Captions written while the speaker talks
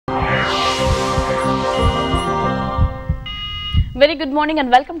Very good morning and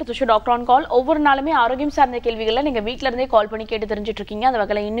welcome to the Doctor on Call. ஒவ்வொரு நாளுமே ஆரோக்கியம் சார்ந்த கேள்விகளை நீங்க வீட்ல இருந்தே கால் பண்ணி கேட்டு தெரிஞ்சிட்டு இருக்கீங்க. அந்த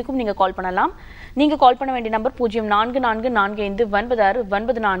வகையில இன்னைக்கும் நீங்க கால் பண்ணலாம். நீங்க கால் பண்ண வேண்டிய நம்பர்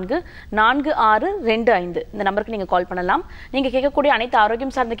 044459944625 இந்த நம்பருக்கு நீங்க கால் பண்ணலாம். நீங்க கேட்கக்கூடிய அனைத்து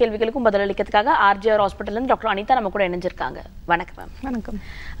ஆரோக்கியம் சார்ந்த கேள்விகளுக்கும் பதிலளிக்கிறதுக்காக RJR Hospital இருந்து டாக்டர் அனிதா நம்ம கூட இணைஞ்சிருக்காங்க. வணக்கம் மேம். வணக்கம்.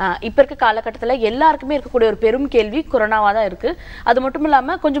 இப்ப இருக்க காலகட்டத்துல எல்லாருக்குமே இருக்கக்கூடிய ஒரு பெரும் கேள்வி கொரோனாவா தான் இருக்கு. அது மட்டும்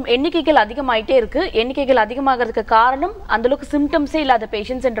இல்லாம கொஞ்சம் எண்ணிக்கைகள் அதிகமாயிட்டே இருக்கு. எண்ணிக்கைகள் அதிகமாகிறதுக்கு காரணம் அந்த அளவுக்கு சிம்டம்ஸே இல்லாத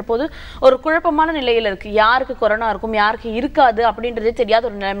பேஷண்ட்ஸ் என்ற போது ஒரு குழப்பமான நிலையில இருக்கு. யாருக்கு கொரோனா இருக்கும் யாருக்கு இருக்காது அப்படின்றதே தெரியாத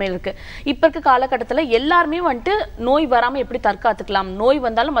ஒரு நிலைமையில இருக்கு. இப்ப இருக்க காலகட்டத்துல எல்லாருமே வந்துட்டு நோய் வராம எப்படி தற்காத்துக்கலாம், நோய்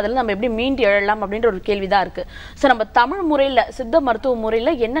வந்தாலும் அதில் நம்ம எப்படி மீண்டு எழலாம் அப்படின்ற ஒரு கேள்விதான் இருக்கு. ஸோ நம்ம தமிழ் முறையில சித்த மருத்துவ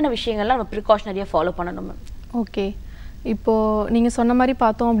முறையில என்னென்ன விஷயங்கள்லாம் நம்ம ப்ரிகாஷனரியா ஃபாலோ பண்ணணும்? ஓகே, இப்போது நீங்கள் சொன்ன மாதிரி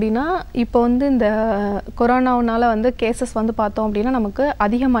பார்த்தோம் அப்படின்னா இப்போ வந்து இந்த கொரோனாவுனால வந்து கேசஸ் வந்து பார்த்தோம் அப்படின்னா நமக்கு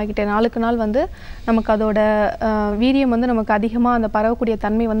அதிகமாகிட்டே நாளுக்கு நாள் வந்து நமக்கு அதோட வீரியம் வந்து நமக்கு அதிகமாக அந்த பரவக்கூடிய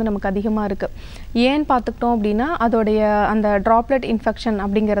தன்மை வந்து நமக்கு அதிகமாக இருக்குது. ஏன்னு பார்த்துக்கிட்டோம் அப்படின்னா அதோடைய அந்த ட்ராப்லெட் இன்ஃபெக்ஷன்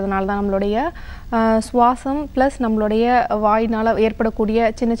அப்படிங்கிறதுனால தான் நம்மளுடைய சுவாசம் ப்ளஸ் நம்மளுடைய வாயினால் ஏற்படக்கூடிய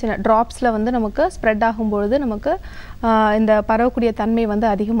சின்ன சின்ன ட்ராப்ஸில் வந்து நமக்கு ஸ்ப்ரெட் ஆகும்பொழுது நமக்கு இந்த பரவக்கூடிய தன்மை வந்து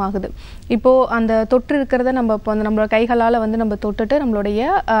அதிகமாகுது. இப்போது அந்த தொற்று இருக்கிறத நம்ம இப்போ வந்து நம்மளோட கைகளால் வந்து நம்ம தொட்டுட்டு நம்மளுடைய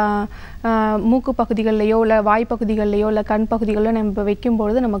மூக்கு பகுதிகள்லையோ இல்லை வாய்ப்பகுதிகள்லையோ இல்லை கண் பகுதிகளில் நம்ம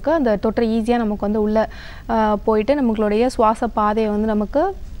வைக்கும்பொழுது நமக்கு அந்த தொற்றை ஈஸியாக நமக்கு வந்து உள்ளே போயிட்டு நம்மளுடைய சுவாச பாதையை வந்து நமக்கு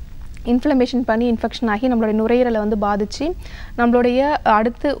இன்ஃப்ளமேஷன் பண்ணி இன்ஃபெக்ஷன் ஆகி நம்மளுடைய நுரையீரலை வந்து பாதித்து நம்மளுடைய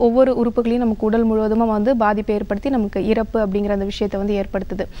அடுத்து ஒவ்வொரு உறுப்புகளையும் நமக்கு உடல் முழுவதுமாக வந்து பாதிப்பை ஏற்படுத்தி நமக்கு இறப்பு அப்படிங்கிற அந்த விஷயத்தை வந்து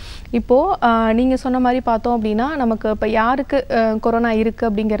ஏற்படுத்துது. இப்போது நீங்கள் சொன்ன மாதிரி பார்த்தோம் அப்படின்னா நமக்கு இப்போ யாருக்கு கொரோனா இருக்குது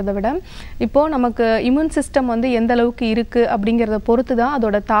அப்படிங்கிறத விட இப்போது நமக்கு இம்யூன் சிஸ்டம் வந்து எந்த அளவுக்கு இருக்குது அப்படிங்கிறத பொறுத்து தான்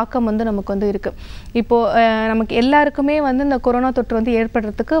அதோட தாக்கம் வந்து நமக்கு வந்து இருக்குது. இப்போது நமக்கு எல்லாருக்குமே வந்து இந்த கொரோனா தொற்று வந்து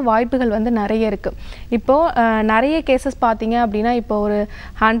ஏற்படுறதுக்கு வாய்ப்புகள் வந்து நிறைய இருக்குது. இப்போது நிறைய கேசஸ் பார்த்தீங்க அப்படின்னா இப்போ ஒரு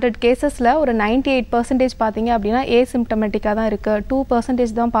 100 கேசஸில் ஒரு 98% பார்த்தீங்க அப்படின்னா ஏசிம்டமேட்டிக்காக தான் இருக்குது.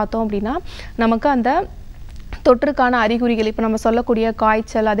 2% தான் பார்த்தோம் அப்படின்னா நமக்கு அந்த தொற்றுக்கான அறிகுறிகள் இப்போ நம்ம சொல்லக்கூடிய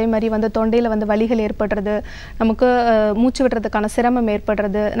காய்ச்சல், அதே மாதிரி வந்து தொண்டையில் வந்து வலிகள் ஏற்படுறது, நமக்கு மூச்சு விடுறதுக்கான சிரமம்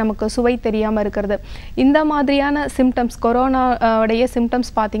ஏற்படுறது, நமக்கு சுவை தெரியாமல் இருக்கிறது, இந்த மாதிரியான சிம்டம்ஸ் கொரோனாவுடைய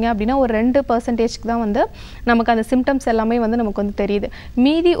சிம்டம்ஸ் பார்த்தீங்க அப்படின்னா ஒரு 2% தான் வந்து நமக்கு அந்த சிம்டம்ஸ் எல்லாமே வந்து நமக்கு வந்து தெரியுது.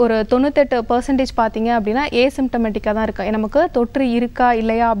 மீதி ஒரு 98% பார்த்தீங்க அப்படின்னா ஏசிம்டமேட்டிக்காக தான் இருக்குது. நமக்கு தொற்று இருக்கா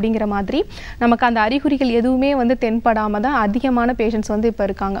இல்லையா அப்படிங்கிற மாதிரி நமக்கு அந்த அறிகுறிகள் எதுவுமே வந்து தென்படாமல் தான் அதிகமான பேஷண்ட்ஸ் வந்து இப்போ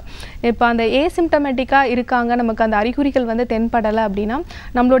இருக்காங்க. இப்போ அந்த ஏசிம்டமேட்டிக்காக இருக்காங்க, நமக்கு அந்த அறிகுறிகள் வந்து தென்படலை அப்படின்னா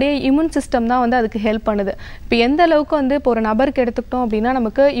நம்மளுடைய இம்யூன் சிஸ்டம் தான் வந்து அதுக்கு ஹெல்ப் பண்ணுது. இப்போ எந்த அளவுக்கு வந்து இப்போ ஒரு நபருக்கு எடுத்துக்கிட்டோம் அப்படின்னா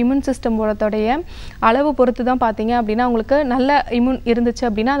நமக்கு இம்யூன் சிஸ்டமோடைய அளவு பொறுத்து தான் பார்த்தீங்க அப்படின்னா அவங்களுக்கு நல்ல இம்யூன் இருந்துச்சு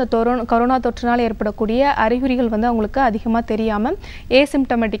அப்படின்னா அந்த கொரோனா தொற்றினால் ஏற்படக்கூடிய அறிகுறிகள் வந்து அவங்களுக்கு அதிகமாக தெரியாமல்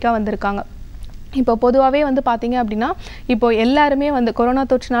ஏசிம்டமேட்டிக்காக வந்திருக்காங்க. இப்போ பொதுவாகவே வந்து பார்த்தீங்க அப்படின்னா இப்போ எல்லாருமே வந்து கொரோனா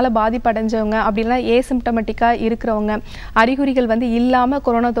தொற்றினால் பாதிப்படைஞ்சவங்க அப்படின்னா ஏசிம்டமேட்டிக்காக இருக்கிறவங்க, அறிகுறிகள் வந்து இல்லாமல்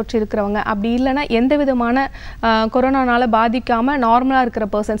கொரோனா தொற்று இருக்கிறவங்க, அப்படி இல்லைன்னா எந்த விதமான கொரோனானால் பாதிக்காமல் நார்மலாக இருக்கிற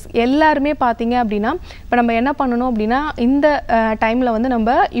பர்சன்ஸ் எல்லாருமே பார்த்தீங்க அப்படின்னா இப்போ நம்ம என்ன பண்ணணும் அப்படின்னா இந்த டைமில் வந்து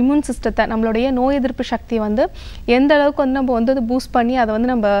நம்ம இம்யூன் சிஸ்டத்தை நம்மளுடைய நோய் எதிர்ப்பு சக்தியை வந்து எந்த அளவுக்கு வந்து நம்ம வந்து பூஸ்ட் பண்ணி அதை வந்து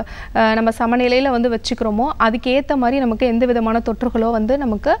நம்ம சமநிலையில் வந்து வச்சுக்கிறோமோ அதுக்கேற்ற மாதிரி நமக்கு எந்த விதமான தொற்றுகளோ வந்து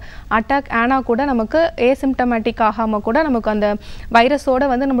நமக்கு அட்டாக் ஆனால் கூட நமக்கு ஏசிம்டமேட்டிக் ஆகாமல் கூட நமக்கு அந்த வைரஸோட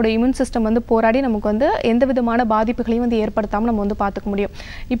வந்து நம்மளுடைய இம்யூன் சிஸ்டம் வந்து போராடி நமக்கு வந்து எந்த விதமான பாதிப்புகளையும் வந்து ஏற்படுத்தாமல் நம்ம வந்து பார்த்துக்க முடியும்.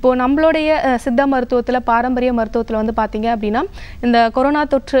 இப்போது நம்மளுடைய சித்த மருத்துவத்தில் பாரம்பரிய மருத்துவத்தில் வந்து பார்த்தீங்க அப்படின்னா இந்த கொரோனா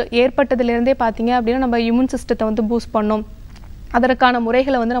தொற்று ஏற்பட்டதுலேருந்தே பார்த்தீங்க அப்படின்னா நம்ம இம்யூன் சிஸ்டத்தை வந்து பூஸ்ட் பண்ணோம், அதற்கான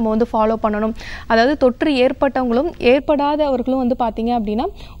முறைகளை வந்து நம்ம வந்து ஃபாலோ பண்ணணும். அதாவது தொற்று ஏற்பட்டவங்களும் ஏற்படாதவர்களும் வந்து பார்த்தீங்க அப்படின்னா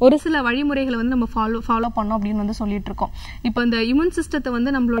ஒரு சில வழிமுறைகளை வந்து நம்ம ஃபாலோ பண்ணோம் அப்படின்னு வந்து சொல்லிட்டு இருக்கோம். இப்போ இந்த இம்யூன் சிஸ்டத்தை வந்து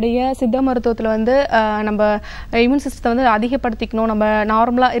நம்மளுடைய சித்த மருத்துவத்தில் வந்து நம்ம இம்யூன் சிஸ்டத்தை வந்து அதிகப்படுத்திக்கணும். நம்ம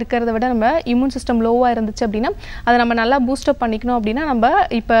நார்மலாக இருக்கிறத விட நம்ம இம்யூன் சிஸ்டம் லோவாக இருந்துச்சு அப்படின்னா அதை நம்ம நல்லா பூஸ்டப் பண்ணிக்கணும் அப்படின்னா நம்ம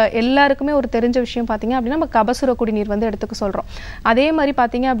இப்போ எல்லாருக்குமே ஒரு தெரிஞ்ச விஷயம் பார்த்தீங்க அப்படின்னா நம்ம கபசுர குடிநீர் வந்து எடுத்துக்க சொல்கிறோம். அதே மாதிரி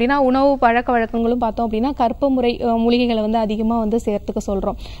பார்த்தீங்க அப்படின்னா உணவு பழக்க வழக்கங்களும் பார்த்தோம் அப்படின்னா கற்ப மூலிகைகளை வந்து அதிகமாக வந்து சேர்த்துக்க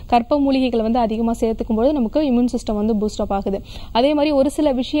சொல்றோம். கற்ப மூலிகைகளை வந்து அதிகமாக சேர்த்துக்கும் போது நமக்கு இம்யூன் சிஸ்டம் வந்து பூஸ்டப் ஆகுது. அதே மாதிரி ஒரு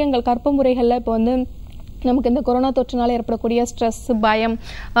சில விஷயங்கள் கற்ப முறைகளில் இப்போ வந்து நமக்கு இந்த கொரோனா தொற்றுனால ஏற்படக்கூடிய ஸ்ட்ரெஸ், பயம்,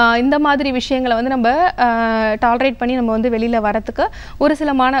 இந்த மாதிரி விஷயங்களை வந்து நம்ம டாலரேட் பண்ணி நம்ம வந்து வெளியில் வரத்துக்கு ஒரு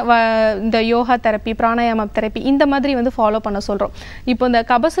சில இந்த யோகா தெரப்பி, பிராணாயாம தெரப்பி இந்த மாதிரி வந்து ஃபாலோ பண்ண சொல்கிறோம். இப்போ இந்த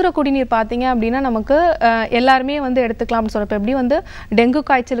கபசுர குடிநீர் பார்த்தீங்க அப்படின்னா நமக்கு எல்லாருமே வந்து எடுத்துக்கலாம் அப்படின்னு சொல்கிறோம். இப்போ எப்படி வந்து டெங்கு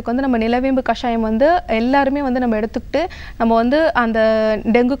காய்ச்சலுக்கு வந்து நம்ம நிலவேம்பு கஷாயம் வந்து எல்லாருமே வந்து நம்ம எடுத்துக்கிட்டு நம்ம வந்து அந்த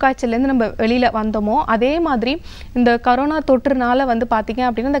டெங்கு காய்ச்சல்லேருந்து நம்ம வெளியில் வந்தோமோ அதே மாதிரி இந்த கொரோனா தொற்றுனால வந்து பார்த்தீங்க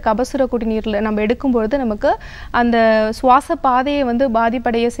அப்படின்னா இந்த கபசுர குடிநீரில் நம்ம எடுக்கும்பொழுது நமக்கு அந்த சுவாச பாதையை வந்து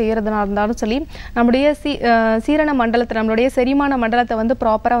பாதிப்படைய செய்கிறதுனா இருந்தாலும் சொல்லி நம்முடைய சீரண மண்டலத்தை நம்மளுடைய செரிமான மண்டலத்தை வந்து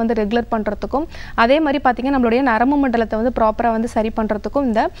ப்ராப்பராக வந்து ரெகுலர் பண்ணுறதுக்கும் அதே மாதிரி பார்த்திங்கன்னா நம்மளுடைய நரம்பு மண்டலத்தை வந்து ப்ராப்பராக வந்து சரி பண்ணுறதுக்கும்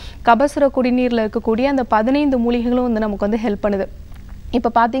இந்த கபசுர குடிநீரில் இருக்கக்கூடிய அந்த 15 மூலிகைகளும் வந்து நமக்கு வந்து ஹெல்ப் பண்ணுது. இப்போ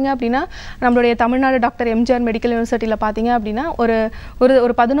பார்த்தீங்க அப்படின்னா நம்மளுடைய தமிழ்நாடு டாக்டர் எம்ஜிஆர் மெடிக்கல் யூனிவர்சிட்டியில் பார்த்தீங்க அப்படின்னா ஒரு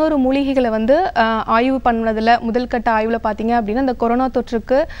 11 மூலிகைகளை வந்து ஆய்வு பண்ணதில் முதல் கட்ட ஆய்வில் பார்த்தீங்க அப்படின்னா இந்த கொரோனா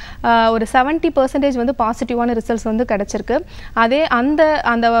தொற்றுக்கு ஒரு 70% வந்து பாசிட்டிவான ரிசல்ட்ஸ் வந்து கிடச்சிருக்கு. அதே அந்த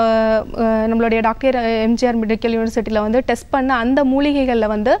நம்மளுடைய டாக்டர் எம்ஜிஆர் மெடிக்கல் யூனிவர்சிட்டியில் வந்து டெஸ்ட் பண்ண அந்த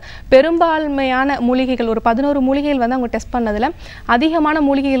மூலிகைகளில் வந்து பெரும்பான்மையான மூலிகைகள் ஒரு 11 மூலிகைகள் வந்து அவங்க டெஸ்ட் பண்ணதில் அதிகமான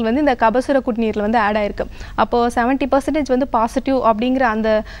மூலிகைகள் வந்து இந்த கபசுர குடிநீரில் வந்து ஆட் ஆயிருக்கு. அப்போது 70% வந்து பாசிட்டிவ் அப்படிங்கிற அந்த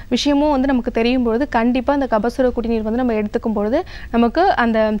விஷயமும் வந்து நமக்கு தெரியும் பொழுது கண்டிப்பாக அந்த கபசுர குடிநீர் வந்து நம்ம எடுத்துக்கும் பொழுது நமக்கு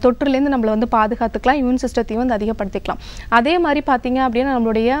அந்த தொற்றுலேருந்து நம்மளை வந்து பாதுகாத்துக்கலாம், இம்யூன் சிஸ்டத்தையும் வந்து அதிகப்படுத்திக்கலாம். அதே மாதிரி பார்த்தீங்க அப்படின்னா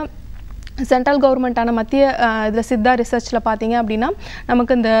நம்மளுடைய சென்ட்ரல் கவர்மெண்ட்டான மத்திய இதில் சித்தா ரிசர்ச்சில் பார்த்தீங்க அப்படின்னா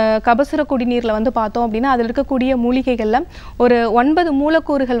நமக்கு இந்த கபசுர குடிநீரில் வந்து பார்த்தோம் அப்படின்னா அதில் இருக்கக்கூடிய மூலிகைகளில் ஒரு 9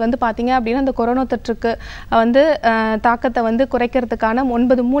 மூலக்கூறுகள் வந்து பார்த்தீங்க அப்படின்னா இந்த கொரோனா தொற்றுக்கு வந்து தாக்கத்தை வந்து குறைக்கிறதுக்கான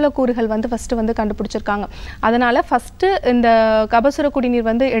 9 மூலக்கூறுகள் வந்து ஃபஸ்ட்டு வந்து கண்டுபிடிச்சிருக்காங்க. அதனால் ஃபஸ்ட்டு இந்த கபசுர குடிநீர்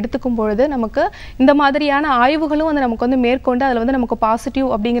வந்து எடுத்துக்கும் பொழுது நமக்கு இந்த மாதிரியான ஆய்வுகளும் வந்து நமக்கு வந்து மேற்கொண்டு அதில் வந்து நமக்கு பாசிட்டிவ்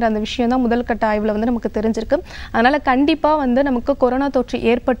அப்படிங்கிற அந்த விஷயம் தான் முதல் கட்ட ஆய்வில் வந்து நமக்கு தெரிஞ்சிருக்கு. அதனால் கண்டிப்பாக வந்து நமக்கு கொரோனா தொற்று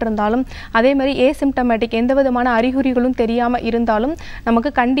ஏற்பட்டிருந்தாலும் அதே மாதிரி ஏசிம்டமேட்டிக் எந்த விதமான அறிகுறிகளும் தெரியாமல் இருந்தாலும் நமக்கு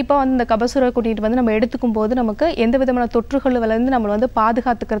கண்டிப்பாக வந்து இந்த கபசுர குடிநீர் வந்து நம்ம எடுத்துக்கும் போது நமக்கு எந்த விதமான தொற்றுகளிலிருந்து நம்ம வந்து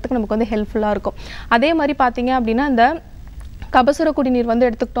பாதுகாத்துக்கிறதுக்கு நமக்கு வந்து ஹெல்ப்ஃபுல்லாக இருக்கும். அதே மாதிரி பார்த்தீங்க அப்படின்னா இந்த கபசுர குடிநீர் வந்து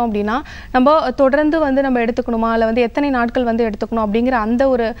எடுத்துக்கிட்டோம் அப்படின்னா நம்ம தொடர்ந்து வந்து நம்ம எடுத்துக்கணுமா இல்லை வந்து எத்தனை நாட்கள் வந்து எடுத்துக்கணும் அப்படிங்கிற அந்த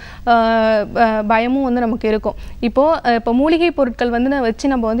ஒரு பயமும் வந்து நமக்கு இருக்கும். இப்போ மூலிகை பொருட்கள் வந்து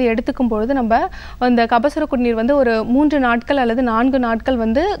வச்சு நம்ம வந்து எடுத்துக்கும் பொழுது நம்ம இந்த கபசுர குடிநீர் வந்து ஒரு 3 நாட்கள் அல்லது 4 நாட்கள்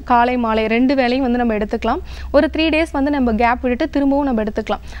வந்து காலை மாலை 2 வேளையும் வந்து நம்ம எடுத்துக்கலாம். ஒரு 3 days வந்து நம்ம கேப் விட்டுட்டு திரும்பவும் நம்ம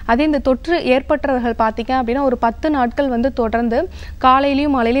எடுத்துக்கலாம். அதே இந்த தொற்று ஏற்பட்டவர்கள் பார்த்தீங்க அப்படின்னா ஒரு 10 நாட்கள் வந்து தொடர்ந்து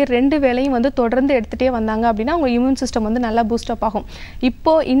காலையிலையும் மாலையிலையும் 2 வேளையும் வந்து தொடர்ந்து எடுத்துகிட்டே வந்தாங்க அப்படின்னா அவங்க இம்யூன் சிஸ்டம் வந்து நல்லா பூஸ்டப் ஆகும்.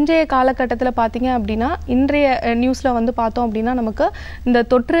 இப்போ இன்றைய காலகட்டத்தில் பார்த்தீங்க அப்படின்னா இன்றைய நியூஸில் வந்து பார்த்தோம் அப்படின்னா நமக்கு இந்த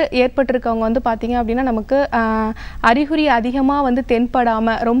தொற்று ஏற்பட்டிருக்கவங்க வந்து பார்த்தீங்க அப்படின்னா நமக்கு அறிகுறி அதிகமாக வந்து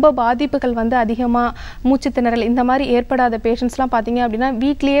தென்படாமல் ரொம்ப பாதிப்புகள் வந்து அதிகமாக மூச்சு திணறல் இந்த மாதிரி ஏற்படாத பேஷண்ட்ஸ்லாம் பார்த்தீங்க அப்படின்னா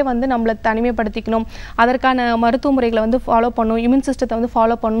வீட்லேயே வந்து நம்மளை தனிமைப்படுத்திக்கணும், அதற்கான மருத்துவ முறைகளை வந்து ஃபாலோ பண்ணணும், இம்யூன் சிஸ்டத்தை வந்து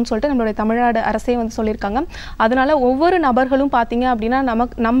ஃபாலோ பண்ணணும்னு சொல்லிட்டு நம்மளுடைய தமிழ்நாடு அரசே வந்து சொல்லியிருக்காங்க. அதனால ஒவ்வொரு நபர்களும் பார்த்தீங்க அப்படின்னா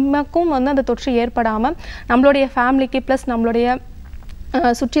நமக்கும் வந்து அந்த தொற்று ஏற்படாமல் நம்மளுடைய ஃபேமிலிக்கு ப்ளஸ் நம்மளுடைய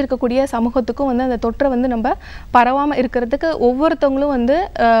சுற்றி இருக்கக்கூடிய சமூகத்துக்கும் வந்து அந்த தொற்றை வந்து நம்ம பரவாமல் இருக்கிறதுக்கு ஒவ்வொருத்தவங்களும் வந்து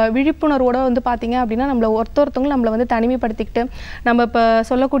விழிப்புணர்வோடு வந்து பார்த்தீங்க அப்படின்னா ஒருத்தவங்களும் நம்மளை வந்து தனிமைப்படுத்திக்கிட்டு நம்ம இப்போ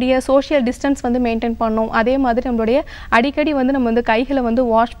சொல்லக்கூடிய சோஷியல் டிஸ்டன்ஸ் வந்து மெயின்டைன் பண்ணணும். அதே மாதிரி நம்மளுடைய அடிக்கடி வந்து நம்ம வந்து கைகளை வந்து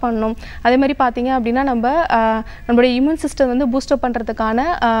வாஷ் பண்ணணும். அதே மாதிரி பார்த்தீங்க அப்படின்னா நம்மளுடைய இம்யூன் சிஸ்டம் வந்து பூஸ்டப் பண்ணுறதுக்கான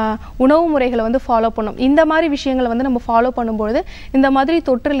உணவு முறைகளை வந்து ஃபாலோ பண்ணணும். இந்த மாதிரி விஷயங்களை வந்து நம்ம ஃபாலோ பண்ணும்பொழுது இந்த மாதிரி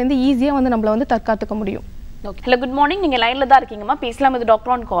தொற்றுலேருந்து ஈஸியாக வந்து நம்மளை வந்து தற்காத்துக்க முடியும். Hello, good morning. நீங்க லைன்ல தான் இருக்கீங்கம்மா, பேசலாம். இது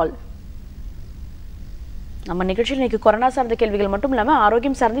டாக்டர் ஆன் கால். நம்ம நிகழ்ச்சியில் இன்னைக்கு கொரோனா சார்ந்த கேள்விகள் மட்டும் இல்லாமல்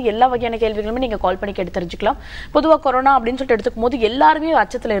ஆரோக்கியம் சார்ந்த எல்லா வகையான கேள்விகளுமே நீங்கள் கால் பண்ணி கேட்டு தெரிஞ்சுக்கலாம். பொதுவாக கொரோனா அப்படின்னு சொல்லிட்டு எடுத்துக்கும் போது எல்லாருமே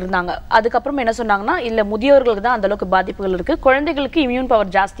அச்சத்தில் இருந்தாங்க. அதுக்கப்புறம் என்ன சொன்னாங்கன்னா, இல்லை முதியோர்களுக்கு தான் அந்தளவுக்கு பாதிப்புகள் இருக்குது, குழந்தைகளுக்கு இம்யூன் பவர்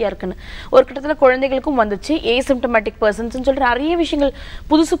ஜாஸ்தியாக இருக்குன்னு. ஒரு கிட்டத்தில் குழந்தைகளுக்கும் வந்துச்சு, ஏசிம்டமேட்டிக் பர்சன்ஸ்ன்னு சொல்லிட்டு நிறைய விஷயங்கள்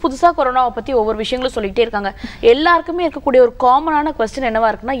புதுசாக கொரோனாவை பற்றி ஒவ்வொரு விஷயங்களும் சொல்லிகிட்டே இருக்காங்க. எல்லாருக்குமே இருக்கக்கூடிய ஒரு காமனான கொஸ்டின்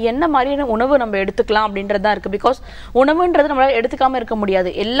என்னவா இருக்குன்னா, என்ன மாதிரியான உணவு நம்ம எடுத்துக்கலாம் அப்படின்றது தான் இருக்குது. பிகாஸ் உணவுன்றது நம்மளால் எடுத்துக்காமல் இருக்க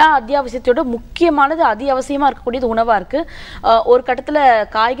முடியாது. எல்லா அத்தியாவசியத்தோட முக்கியமானது அத்தியாவசியம் இருக்கக்கூடியது உணவா இருக்கு. ஒரு கட்டத்துல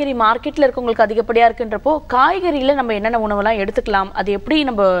காய்கறி மார்க்கெட்ல இருக்கவங்களுக்கு அதிகப்படியா இருக்குன்றப்போ காய்கறியில நம்ம என்னென்ன உணவெல்லாம் எடுத்துக்கலாம், அது எப்படி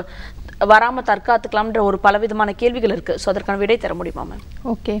நம்ம வராம தற்காத்துக்கலாம்ன்ற ஒரு பலவிதமான கேள்விகள் இருக்கு. ஸோ அதற்கான விடை தர முடியுமா மேம்?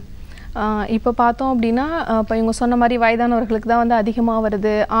 ஓகே, இப்போ பார்த்தோம் அப்படின்னா இப்போ இவங்க சொன்ன மாதிரி வயதானவர்களுக்கு தான் வந்து அதிகமாக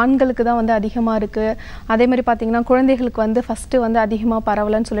வருது, ஆண்களுக்கு தான் வந்து அதிகமாக இருக்குது. அதே மாதிரி பார்த்திங்கன்னா குழந்தைகளுக்கு வந்து ஃபஸ்ட்டு வந்து அதிகமாக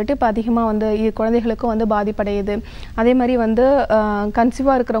பரவலன்னு சொல்லிட்டு இப்போ அதிகமாக வந்து குழந்தைகளுக்கும் வந்து பாதிப்படையுது. அதே மாதிரி வந்து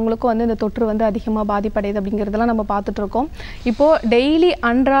கன்சீவாக இருக்கிறவங்களுக்கும் வந்து இந்த தொற்று வந்து அதிகமாக பாதிப்படையுது அப்படிங்கிறதெல்லாம் நம்ம பார்த்துட்ருக்கோம். இப்போது டெய்லி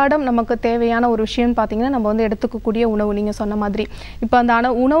அன்றாடம் நமக்கு தேவையான ஒரு விஷயம்னு பார்த்திங்கன்னா நம்ம வந்து எடுத்துக்கக்கூடிய உணவு நீங்கள் சொன்ன மாதிரி இப்போ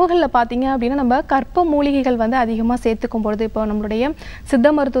அந்த உணவுகளில் பார்த்திங்க அப்படின்னா நம்ம கற்ப மூலிகைகள் வந்து அதிகமாக சேர்த்துக்கும் பொழுது இப்போ நம்மளுடைய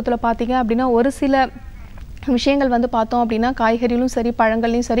சித்த மருத்துவத்தில் அப்படின்னா ஒரு சில விஷயங்கள் வந்து பார்த்தோம் அப்படின்னா காய்கறிகளும் சரி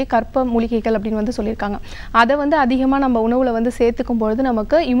பழங்கள்லையும் சரி கற்ப மூலிகைகள் அப்படின்னு வந்து சொல்லியிருக்காங்க. அதை வந்து அதிகமாக நம்ம உணவில் வந்து சேர்த்துக்கும் பொழுது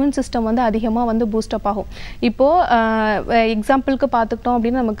நமக்கு இம்யூன் சிஸ்டம் வந்து அதிகமாக வந்து பூஸ்டப் ஆகும். இப்போது எக்ஸாம்பிளுக்கு பார்த்துக்கிட்டோம்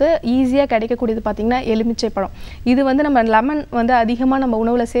அப்படின்னா நமக்கு ஈஸியாக கிடைக்கக்கூடியது பார்த்திங்கன்னா எலுமிச்சை பழம். இது வந்து நம்ம லெமன் வந்து அதிகமாக நம்ம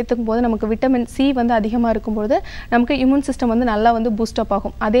உணவில் சேர்த்துக்கும் போது நமக்கு விட்டமின் சி வந்து அதிகமாக இருக்கும்போது நமக்கு இம்யூன் சிஸ்டம் வந்து நல்லா வந்து பூஸ்டப்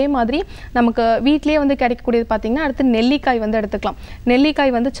ஆகும். அதே மாதிரி நமக்கு வீட்லேயே வந்து கிடைக்கக்கூடியது பார்த்திங்கன்னா அடுத்து நெல்லிக்காய் வந்து எடுத்துக்கலாம்.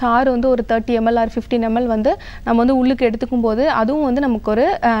 நெல்லிக்காய் வந்து சாறு வந்து ஒரு 30 ml ஆர் 15 ml வந்து நம்ம வந்து உள்ளுக்கு எடுத்துக்கும் போது அதுவும் வந்து நமக்கு ஒரு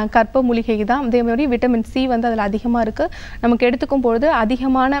கற்ப மூலிகை தான். அதே மாதிரி விட்டமின் சி வந்து அதில் அதிகமாக இருக்குது. நமக்கு எடுத்துக்கும் பொழுது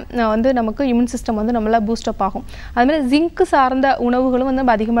அதிகமான வந்து நமக்கு இம்யூன் சிஸ்டம் வந்து நம்மள பூஸ்டப் ஆகும். அதுமாதிரி ஜிங்க் சார்ந்த உணவுகளும் வந்து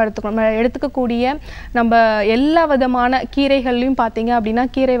நம்ம அதிகமாக எடுத்துக்கணும். நம்ம எடுத்துக்கக்கூடிய நம்ம எல்லா விதமான கீரைகள்லையும் பார்த்தீங்க அப்படின்னா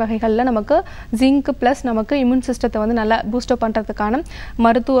கீரை வகைகளில் நமக்கு ஜிங்க் ப்ளஸ் நமக்கு இம்யூன் சிஸ்டத்தை வந்து நல்லா பூஸ்டப் பண்ணுறதுக்கான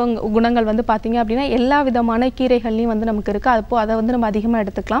மருத்துவ குணங்கள் வந்து பார்த்தீங்க அப்படின்னா எல்லா விதமான கீரைகள்லையும் வந்து நமக்கு இருக்குது. அப்போது அதை வந்து நம்ம அதிகமாக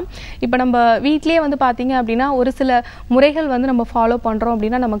எடுத்துக்கலாம். இப்போ நம்ம வீட்லேயே வந்து பார்த்தீங்க அப்படின்னா ஒரு சில முறைகள் வந்து நம்ம ஃபாலோ பண்ணுறோம்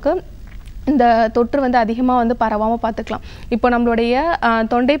அப்படின்னா நமக்கு இந்த தொற்று வந்து அதிகமாக வந்து பரவாமல் பார்த்துக்கலாம். இப்போ நம்மளுடைய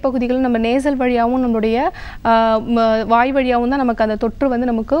தொண்டை பகுதிகள் நம்ம நேசல் வழியாகவும் நம்மளுடைய வாய் வழியாகவும் தான் நமக்கு அந்த தொற்று வந்து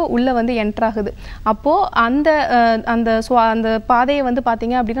நமக்கு உள்ளே வந்து என்ட்ராகுது. அப்போது அந்த பாதையை வந்து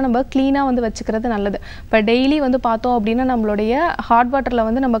பார்த்திங்க அப்படின்னா நம்ம க்ளீனாக வந்து வச்சுக்கிறது நல்லது. இப்போ டெய்லி வந்து பார்த்தோம் அப்படின்னா நம்மளுடைய ஹாட் வாட்டரில்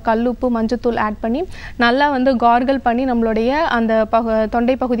வந்து நம்ம கல்லுப்பு மஞ்சத்தூள் ஆட் பண்ணி நல்லா வந்து கார்கல் பண்ணி நம்மளுடைய அந்த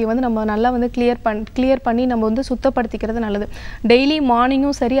தொண்டை பகுதியை வந்து நம்ம நல்லா வந்து கிளியர் பண்ணி நம்ம வந்து சுத்தப்படுத்திக்கிறது நல்லது. டெய்லி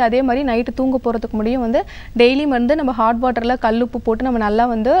மார்னிங்கும் சரி அதே மாதிரி நைட்டு தூங்க போகிறதுக்கு முடியும் வந்து டெய்லி வந்து நம்ம ஹாட் வாட்டரில் கல்லுப்பு போட்டு நம்ம நல்லா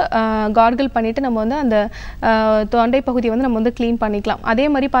வந்து கார்கிள் பண்ணிவிட்டு நம்ம வந்து அந்த தொண்டை பகுதியை வந்து நம்ம வந்து க்ளீன் பண்ணிக்கலாம். அதே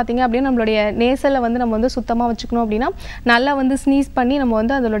மாதிரி பார்த்திங்க அப்படின்னா நம்மளுடைய நேசலை வந்து நம்ம வந்து சுத்தமாக வச்சுக்கணும் அப்படின்னா நல்லா வந்து ஸ்னீஸ் பண்ணி நம்ம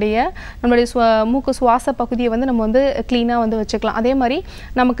வந்து நம்மளுடைய மூக்கு சுவாச பகுதியை வந்து நம்ம வந்து க்ளீனாக வந்து வச்சுக்கலாம். அதே மாதிரி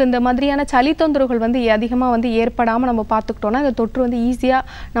நமக்கு இந்த மாதிரியான சளி தொந்தரவுகள் வந்து அதிகமாக வந்து ஏற்படாமல் நம்ம பார்த்துக்கிட்டோன்னா இந்த தொற்று வந்து ஈஸியாக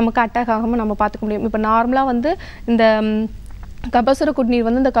நமக்கு அட்டாக் ஆகாமல் நம்ம பார்த்துக்க முடியும். இப்போ நார்மலாக வந்து இந்த கபசுர குடிநீர்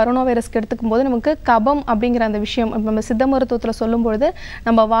வந்து இந்த கரோனா வைரஸ்க்கு எடுத்துக்கும் போது நமக்கு கபம் அப்படிங்கிற அந்த விஷயம் நம்ம சித்த மருத்துவத்தில் சொல்லும்பொழுது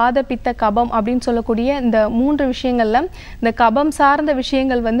நம்ம வாத பித்த கபம் அப்படின்னு சொல்லக்கூடிய இந்த 3 விஷயங்களில் இந்த கபம் சார்ந்த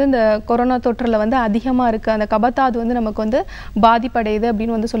விஷயங்கள் வந்து இந்த கொரோனா தொற்றில் வந்து அதிகமாக இருக்குது. அந்த கபத்தாது வந்து நமக்கு வந்து பாதிப்படையுது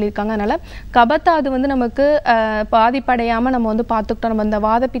அப்படின்னு வந்து சொல்லியிருக்காங்க. அதனால் கபத்தாது வந்து நமக்கு பாதிப்படையாமல் நம்ம வந்து பார்த்துக்கிட்டோம். நம்ம இந்த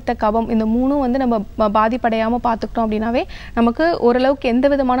வாத பித்த கபம் இந்த 3ம் வந்து நம்ம பாதிப்படையாமல் பார்த்துக்கிட்டோம் அப்படின்னாவே நமக்கு ஓரளவுக்கு எந்த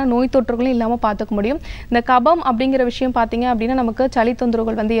விதமான நோய் தொற்றுகளும் இல்லாமல் பார்த்துக்க முடியும். இந்த கபம் அப்படிங்கிற விஷயம் பார்த்தீங்க அப்படின்னா நமக்கு சளி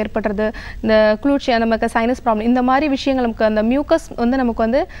தொந்தரவுகள் வந்து ஏற்படுறது, இந்த குளிர்ச்சி நமக்கு சைனஸ் ப்ராப்ளம் இந்த மாதிரி விஷயங்கள் நமக்கு அந்த மியூக்கஸ் வந்து நமக்கு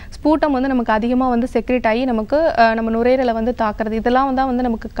வந்து ஸ்பூட்டம் வந்து நமக்கு அதிகமாக வந்து செக்ரேட் ஆகி நமக்கு நம்ம நுரையீரலை வந்து தாக்குறது இதெல்லாம் தான் வந்து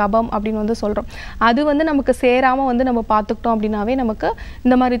நமக்கு கபம் அப்படின்னு வந்து சொல்கிறோம். அது வந்து நமக்கு சேராமல் வந்து நம்ம பார்த்துக்கிட்டோம் அப்படின்னாவே நமக்கு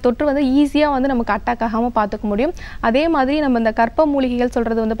இந்த மாதிரி தொற்று வந்து ஈஸியாக வந்து நமக்கு அட்டாக் ஆகாமல் பார்த்துக்க முடியும். அதே மாதிரி நம்ம இந்த கற்ப மூலிகைகள்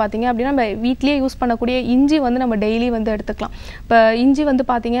சொல்கிறது வந்து பார்த்திங்க அப்படின்னா நம்ம வீட்லேயே யூஸ் பண்ணக்கூடிய இஞ்சி வந்து நம்ம டெய்லி வந்து எடுத்துக்கலாம். இப்போ இஞ்சி வந்து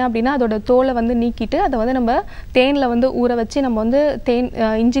பார்த்திங்க அப்படின்னா அதோட தோலை வந்து நீக்கிட்டு அதை வந்து நம்ம தேனில் வந்து ஊற வச்சு நம்ம வந்து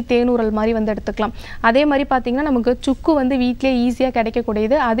இஞ்சி தேனூரல் மாதிரி வந்து எடுத்துக்கலாம். அதே மாதிரி பார்த்திங்கன்னா நமக்கு சுக்கு வந்து வீட்டிலே ஈஸியாக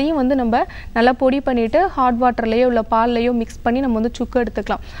கிடைக்கக்கூடியது. அதையும் வந்து நம்ம நல்லா பொடி பண்ணிவிட்டு ஹாட் வாட்டர்லேயோ இல்லை பால்லையோ மிக்ஸ் பண்ணி நம்ம வந்து சுக்கு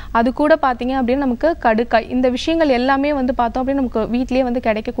எடுத்துக்கலாம். அது கூட பார்த்திங்க அப்படின்னா நமக்கு கடுக்காய் இந்த விஷயங்கள் எல்லாமே வந்து பார்த்தோம் அப்படின்னா நமக்கு வீட்டிலே வந்து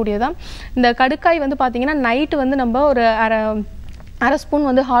கிடைக்கக்கூடியதான். இந்த கடுக்காய் வந்து பார்த்திங்கன்னா நைட்டு வந்து நம்ம ஒரு அரை ஸ்பூன்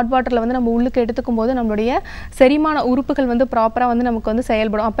வந்து ஹாட் வாட்டரில் வந்து நம்ம உள்ளுக்கு எடுத்துக்கும் போது நம்மளுடைய செரிமான உறுப்புகள் வந்து ப்ராப்பராக வந்து நமக்கு வந்து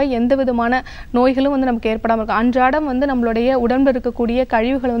செயல்படும். அப்போ எந்த விதமான நோய்களும் வந்து நமக்கு ஏற்படாமல் இருக்கும். அன்றாடம் வந்து நம்மளுடைய உடம்பில் இருக்கக்கூடிய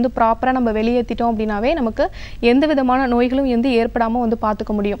கழிவுகளை வந்து ப்ராப்பராக நம்ம வெளியேற்றிட்டோம் அப்படின்னாவே நமக்கு எந்த விதமான நோய்களும் வந்து ஏற்படாமல் வந்து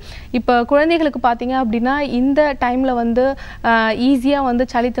பார்த்துக்க முடியும். இப்போ குழந்தைகளுக்கு பார்த்தீங்க அப்படின்னா இந்த டைமில் வந்து ஈஸியாக வந்து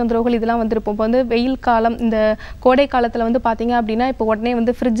சளி தொந்தரவுகள் இதெல்லாம் வந்துருப்போம். இப்போ வந்து வெயில் காலம் இந்த கோடை காலத்தில் வந்து பார்த்தீங்க அப்படின்னா இப்போ உடனே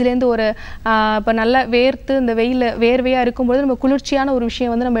வந்து ஃப்ரிட்ஜ்லேருந்து ஒரு இப்போ நல்லா வேர்த்து இந்த வெயில் வேர்வையாக இருக்கும்போது நம்ம குளிர்ச்சியான ஒரு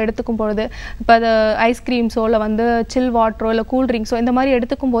விஷயம் வந்து நம்ம எடுத்துக்கும் பொழுது இப்போ அது ஐஸ்கிரீம்ஸோ இல்லை வந்து சில் வாட்டரோ இல்லை கூல்ட்ரிங்க்ஸோ இந்த மாதிரி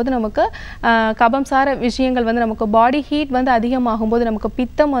எடுத்துக்கும் போது நமக்கு கபம் சார விஷயங்கள் வந்து நமக்கு பாடி ஹீட் வந்து அதிகமாகும் போது நமக்கு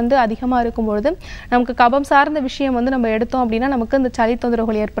பித்தம் வந்து அதிகமாக இருக்கும்பொழுது நமக்கு கபம் சார்ந்த விஷயம் வந்து நம்ம எடுத்தோம் அப்படின்னா நமக்கு இந்த சளி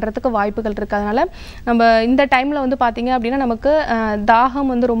தொந்தரவுகள் ஏற்படுறதுக்கு வாய்ப்புகள் இருக்குது. அதனால் நம்ம இந்த டைமில் வந்து பார்த்திங்க அப்படின்னா நமக்கு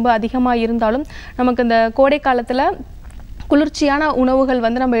தாகம் வந்து ரொம்ப அதிகமாக இருந்தாலும் நமக்கு இந்த கோடை காலத்தில் குளிர்ச்சியான உணவுகள்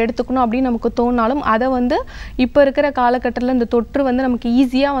வந்து நம்ம எடுத்துக்கணும் அப்படின்னு நமக்கு தோணாலும் அதை வந்து இப்போ இருக்கிற காலகட்டத்தில் இந்த தொற்று வந்து நமக்கு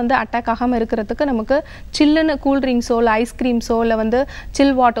ஈஸியாக வந்து அட்டாக் ஆகாமல் இருக்கிறதுக்கு நமக்கு சில்லுன்னு கூல்ட்ரிங்க்ஸோ இல்லை ஐஸ்கிரீம்ஸோ இல்லை வந்து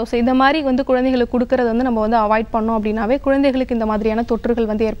சில் வாட்டர்ஸோ இந்த மாதிரி வந்து குழந்தைகளுக்கு கொடுக்கறத வந்து நம்ம வந்து அவாய்ட் பண்ணோம் அப்படின்னாவே குழந்தைகளுக்கு இந்த மாதிரியான தொற்றுகள்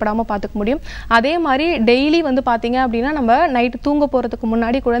வந்து ஏற்படாமல் பார்த்துக்க முடியும். அதே மாதிரி டெய்லி வந்து பார்த்திங்க அப்படின்னா நம்ம நைட்டு தூங்க போகிறதுக்கு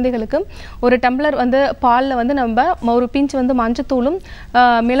முன்னாடி குழந்தைகளுக்கு ஒரு டம்ளர் வந்து பாலில் வந்து நம்ம ஒரு பிஞ்ச் வந்து மஞ்சத்தூளும்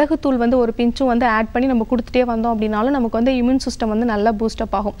மிளகுத்தூள் வந்து ஒரு பிஞ்சும் வந்து ஆட் பண்ணி நம்ம கொடுத்துட்டே வந்தோம் அப்படின்னாலும் நமக்கு வந்து இம்யூன் சிஸ்டம் வந்து நல்லா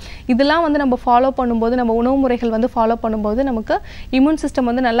பூஸ்டப் ஆகும். இதெல்லாம் வந்து நம்ம ஃபாலோ பண்ணும்போது, நம்ம உணவு முறைகள் வந்து ஃபாலோ பண்ணும்போது நமக்கு இம்யூன் சிஸ்டம்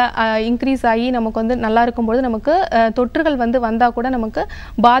வந்து நல்லா இன்க்ரீஸ் ஆகி நமக்கு வந்து நல்லா இருக்கும்போது நமக்கு தொற்றுகள் வந்து வந்தால் கூட நமக்கு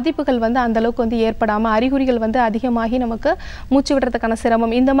பாதிப்புகள் வந்து அந்தளவுக்கு வந்து ஏற்படாமல், அறிகுறிகள் வந்து அதிகமாகி நமக்கு மூச்சு விடுறதுக்கான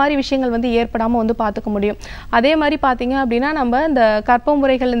சிரமம் இந்த மாதிரி விஷயங்கள் வந்து ஏற்படாமல் வந்து பார்த்துக்க முடியும். அதே மாதிரி பார்த்தீங்க அப்படின்னா நம்ம இந்த கர்ப்ப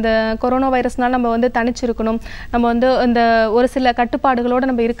முறைகள் இந்த கொரோனா வைரஸ்னால நம்ம வந்து தனிச்சிருக்கணும், நம்ம வந்து இந்த ஒரு சில கட்டுப்பாடுகளோடு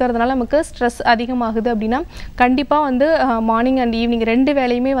நம்ம இருக்கிறதுனால நமக்கு ஸ்ட்ரெஸ் அதிகமாகுது அப்படின்னா கண்டிப்பாக வந்து மார்னிங் அண்ட் ஈவினிங் 2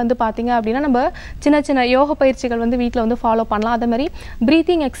 வேளையுமே வந்து பார்த்தீங்க அப்படின்னா நம்ம சின்ன சின்ன யோக பயிற்சிகள் வந்து வீட்டில் வந்து ஃபாலோ பண்ணலாம். அதே மாதிரி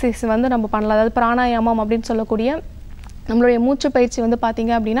ப்ரீத்திங் எக்ஸசைஸ் வந்து நம்ம பண்ணலாம். அதாவது பிராணாயாமம் அப்படின்னு சொல்லக்கூடிய நம்மளுடைய மூச்சு பயிற்சி வந்து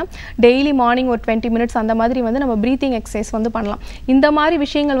பார்த்தீங்க அப்படின்னா டெய்லி மார்னிங் ஒரு 20 மினிட்ஸ் அந்த மாதிரி வந்து நம்ம ப்ரீத்திங் எக்ஸசைஸ் வந்து பண்ணலாம். இந்த மாதிரி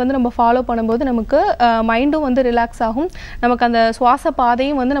விஷயங்கள் வந்து நம்ம ஃபாலோ பண்ணும்போது நமக்கு மைண்டும் வந்து ரிலாக்ஸ் ஆகும். நமக்கு அந்த சுவாச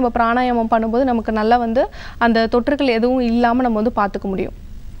பாதையும் வந்து நம்ம பிராணாயாமம் பண்ணும்போது நமக்கு நல்லா வந்து அந்த தொற்றுகள் எதுவும் இல்லாமல் நம்ம வந்து பார்த்துக்க முடியும்.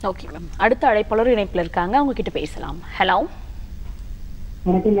 ஓகே மேம், அடுத்த அழைப்பாளர் இணைப்பில் இருக்காங்க, அவங்க கிட்ட பேசலாம். ஹலோ,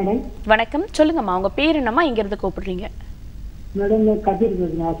 வணக்கம் மேடம். வணக்கம், சொல்லுங்கம்மா, உங்க பேர் என்னம்மா, இங்க இருந்து கூப்பிடுறீங்க? மேடம் கதிர்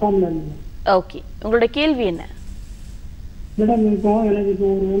பேசுறேன், அசாம்ல இருந்து. ஓகே, உங்களோட கேள்வி என்ன? மேடம் எனக்கு இப்போ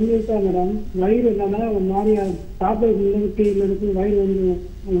ஒரு 1 வீக்கா மேடம் வயிறு என்னன்னா ஒரு மாதிரி சாப்பிட்டு வயிறு வந்து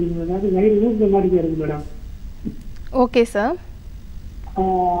அதாவது வயிறு ஊசுற மாதிரி இருக்கு மேடம். Okay sir.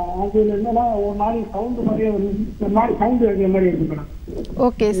 அது என்னன்னா ஒரு மாதிரி சவுண்ட் மாதிரியே ஒரு மாதிரி சவுண்ட் வைக்கிற மாதிரி இருக்கு madam.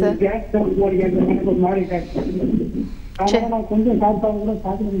 Okay sir. Case sound மாதிரி கேட்குற மாதிரி ஒரு மாதிரி அதனால நான் கொஞ்சம் சாப்பிட்டா கூட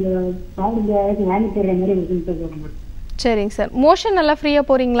சாப்பிட முடியாது, வாங்கி போடுற மாதிரி ஒரு சிம்டம் வரும் மேடம். சரிங்க சார். மோஷன் நல்லா ஃப்ரீயாக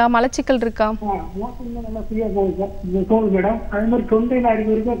போகிறீங்களா? மலச்சிக்கல் இருக்கா? மோஷன் நல்லா ஃப்ரீயாக போகுது சார், போகுது மேடம். அது மாதிரி தொண்டையில் அடிக்க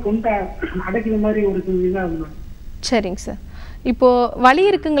வரைக்கும் தொண்டை அடைக்கிற மாதிரி ஒரு இதாக மேடம். சரிங்க சார். இப்போது வலி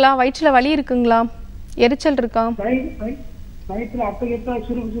இருக்குங்களா? வயிற்றில் வலி இருக்குங்களா? எரிச்சல் இருக்கா? வயிற்றில் அப்போ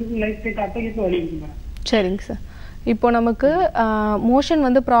சுருக்கு லைட் லைட் அப்போ வலி இருக்கு மேடம். சரிங்க சார். இப்போ நமக்கு மோஷன்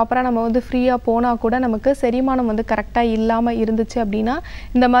வந்து ப்ராப்பராக நம்ம வந்து ஃப்ரீயாக போனால் கூட நமக்கு செரிமானம் வந்து கரெக்டாக இல்லாமல் இருந்துச்சு அப்படின்னா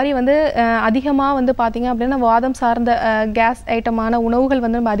இந்த மாதிரி வந்து அதிகமாக வந்து பார்த்திங்க அப்படின்னா வாதம் சார்ந்த கேஸ் ஐட்டமான உணவுகள்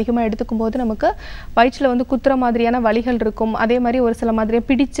வந்து நம்ம அதிகமாக எடுத்துக்கும் போது நமக்கு வயிற்றில் வந்து குத்துற மாதிரியான வலிகள் இருக்கும். அதே மாதிரி ஒரு சில மாதிரியாக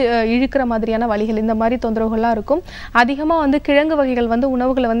பிடிச்சு இழுக்கிற மாதிரியான வலிகள், இந்த மாதிரி தொந்தரவுகள்லாம் இருக்கும். அதிகமாக வந்து கிழங்கு வகைகள் வந்து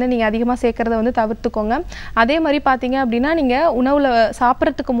உணவுகளை வந்து நீங்கள் அதிகமாக சேர்க்குறத வந்து தவிர்த்துக்கோங்க. அதே மாதிரி பார்த்தீங்க அப்படின்னா நீங்கள் உணவில்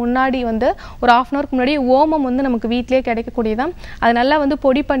சாப்பிட்றதுக்கு முன்னாடி வந்து ஒரு 1/2 hour முன்னாடி ஓமம் வந்து நமக்கு வீட்டிலே கிடைக்கக்கூடியதான். அது நல்லா வந்து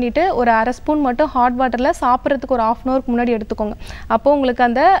பொடி பண்ணிவிட்டு ஒரு 1/2 ஸ்பூன் மட்டும் ஹாட் வாட்டரில் சாப்பிட்றதுக்கு ஒரு 1/2 hour முன்னாடி எடுத்துக்கோங்க. அப்போது உங்களுக்கு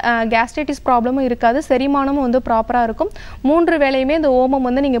அந்த கேஸ்ட்ரைட்டிஸ் ப்ராப்ளமும் இருக்காது, செரிமானமும் வந்து ப்ராப்பராக இருக்கும். 3 வேளையுமே இந்த ஓமம்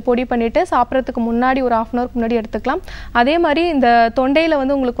வந்து நீங்கள் பொடி பண்ணிவிட்டு சாப்பிட்றதுக்கு முன்னாடி ஒரு 1/2 hour முன்னாடி எடுத்துக்கலாம். அதே மாதிரி இந்த தொண்டையில்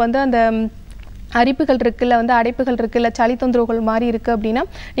வந்து உங்களுக்கு வந்து அந்த அரிப்புகள் இருக்குது, இல்லை வந்து அடைப்புகள் இருக்குது, இல்லை சளி தொந்தரவுகள் மாதிரி இருக்குது அப்படின்னா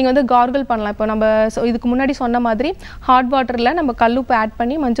நீங்கள் வந்து கார்கிள் பண்ணலாம். இப்போ நம்ம இதுக்கு முன்னாடி சொன்ன மாதிரி ஹாட் வாட்டரில் நம்ம கல்லுப்பு ஆட்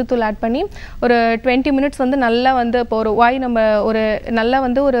பண்ணி மஞ்சத்தூள் ஆட் பண்ணி ஒரு 20 மினிட்ஸ் வந்து நல்லா வந்து இப்போ ஒரு வாய் நம்ம ஒரு நல்லா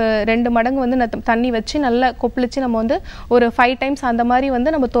வந்து ஒரு 2 மடங்கு வந்து தண்ணி வச்சு நல்லா கொப்பளிச்சு நம்ம வந்து ஒரு 5 டைம்ஸ் அந்த மாதிரி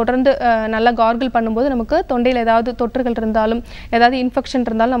வந்து நம்ம தொடர்ந்து நல்லா கார்கிள் பண்ணும்போது நமக்கு தொண்டையில் ஏதாவது தொற்றுகள் இருந்தாலும் ஏதாவது இன்ஃபெக்ஷன்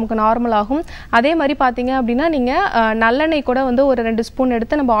இருந்தாலும் நமக்கு நார்மல் ஆகும். அதே மாதிரி பார்த்தீங்க அப்படின்னா நீங்கள் நல்லெண்ணெய் கூட வந்து ஒரு 2 ஸ்பூன்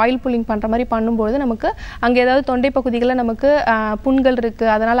எடுத்து நம்ம ஆயில் புல்லிங் பண்ணுற மாதிரி பண்ணும்போது நமக்கு அங்கே ஏதாவது தொண்டை பகுதிகளில் நமக்கு புண்கள் இருக்குது,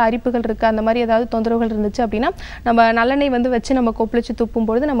 அதனால் அரிப்புகள் இருக்குது, அந்த மாதிரி ஏதாவது தொந்தரவுகள் இருந்துச்சு அப்படின்னா நம்ம நல்லெண்ணெய் வந்து வச்சு நம்ம கொப்பளிச்சு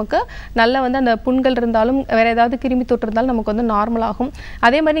துப்பும்பொழுது நமக்கு நல்லா வந்து அந்த புண்கள் இருந்தாலும் வேறு ஏதாவது கிருமி தொற்று இருந்தாலும் நமக்கு வந்து நார்மல் ஆகும்.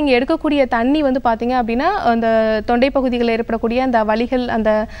 அதே மாதிரி நீங்கள் எடுக்கக்கூடிய தண்ணி வந்து பார்த்தீங்க அப்படின்னா அந்த தொண்டை பகுதிகளில் ஏற்படக்கூடிய அந்த வலிகள் அந்த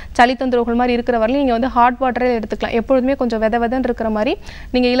சளி தொந்தரவுகள் மாதிரி இருக்கிற வரையும் நீங்கள் வந்து ஹாட் வாட்டரே எடுத்துக்கலாம். எப்பொழுதுமே கொஞ்சம் வெதன்னு இருக்கிற மாதிரி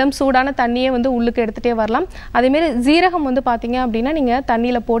நீங்கள் இளம் சூடான தண்ணியே வந்து உள்ளுக்கு எடுத்துகிட்டே வரலாம். அதேமாரி ஜீரகம் வந்து பார்த்தீங்க அப்படின்னா நீங்கள்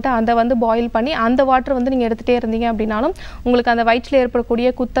தண்ணியில் போட்டு அதை வந்து பாயில் பண்ணி அந்த வாட்டர் வந்து நீங்கள் எடுத்துகிட்டே இருந்தீங்க அப்படின்னாலும் உங்களுக்கு அந்த வயிற்றில் ஏற்படக்கூடிய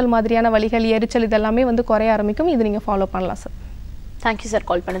குத்தல் மாதிரியான வலிகள், எரிச்சல் இதெல்லாமே வந்து குறைய ஆரம்பிக்கும். இது நீங்கள் ஃபாலோ பண்ணலாம் சார். தேங்க்யூ சார்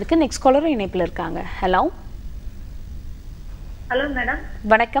கால் பண்ணதுக்கு. நெக்ஸ்ட் காலர் இணைப்பில் இருக்காங்க. ஹலோ. Hello madam.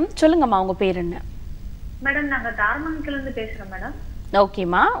 வணக்கம், சொல்லுங்கம்மா, உங்க பேர் என்ன? மேடம் நாங்க தாரமங்கலத்துல பேசுறோம் மேடம்.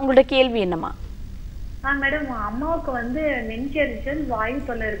 ஓகேம்மா, உங்களோட கேள்வி என்னம்மா? மேடம் அம்மாவுக்கு வந்து நெஞ்செரிச்சல் வாயு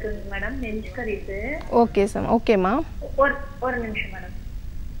தொல்லை இருக்குங்க மேடம், நெஞ்சு கரிப்பு. Okay sir. ஓகேம்மா, ஒரு நிமிஷம் மேடம்.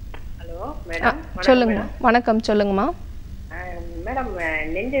 ஹலோ மேடம், சொல்லுங்க. வணக்கம், சொல்லுங்கம்மா. மேடம்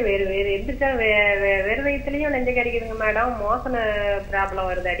நெஞ்சு வேறு எந்திரிச்சா வேறு வயிற்றுலையும் நெஞ்சு கடிக்குதுங்க மேடம். மோசன ப்ராப்ளம்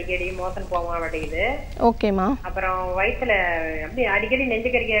வருது, அடிக்கடி மோசன் போக மாட்டேங்குது. ஓகேம்மா. அப்புறம் வயிற்றுல அப்படி அடிக்கடி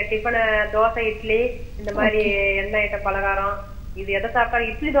நெஞ்சு கடிக்க டிஃபனு தோசை இட்லி இந்த மாதிரி எண்ணெய் ஐட்டம் பலகாரம் இது எதை சாப்பிட்டா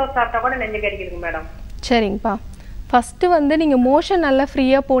இட்லி தோசை சாப்பிட்டா கூட நெஞ்சு கடிக்குதுங்க மேடம். சரிங்கப்பா. ஃபஸ்ட்டு வந்து நீங்கள் மோஷன் நல்லா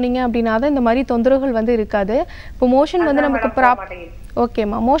ஃப்ரீயாக போனீங்க அப்படின்னா தான் இந்த மாதிரி தொந்தரவுகள் வந்து இருக்காது. இப்போ மோஷன் வந்து நமக்கு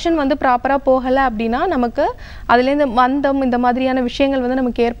ஓகேம்மா. மோஷன் வந்து ப்ராப்பராக போகலை அப்படின்னா நமக்கு அதுலேருந்து மந்தம் இந்த மாதிரியான விஷயங்கள் வந்து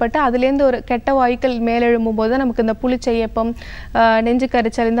நமக்கு ஏற்பட்டு அதுலேருந்து ஒரு கெட்ட வாயுக்கள் மேலெழும்பும் போது நமக்கு இந்த புளிச்சையப்பம், நெஞ்சு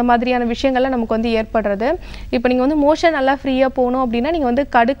கரிச்சல் இந்த மாதிரியான விஷயங்கள்லாம் நமக்கு வந்து ஏற்படுறது. இப்போ நீங்கள் வந்து மோஷன் நல்லா ஃப்ரீயாக போகணும் அப்படின்னா நீங்கள் வந்து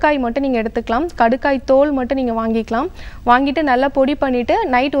கடுக்காய் மட்டும் நீங்கள் எடுத்துக்கலாம். கடுக்காய் தோல் மட்டும் நீங்கள் வாங்கிக்கலாம். வாங்கிட்டு நல்லா பொடி பண்ணிவிட்டு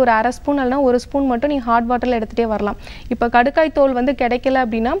நைட் ஒரு 1/2 ஸ்பூன் இல்லைனா 1 ஸ்பூன் மட்டும் நீங்கள் ஹாட் வாட்டரில் எடுத்துகிட்டே வரலாம். இப்போ கடுக்காய் தோல் வந்து கிடைக்கல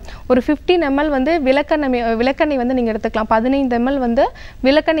அப்படின்னா ஒரு 15 ml வந்து விளக்கெண்ணெய் வந்து நீங்கள் எடுத்துக்கலாம். 15 ml வந்து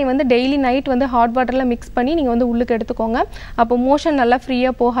விளக்கெண்ணெய் வந்து டெய்லி நைட் வந்து ஹாட் வாட்டரில் மிக்ஸ் பண்ணி நீங்கள் வந்து உள்ளுக்கு எடுத்துக்கோங்க. அப்போ மோஷன் நல்லா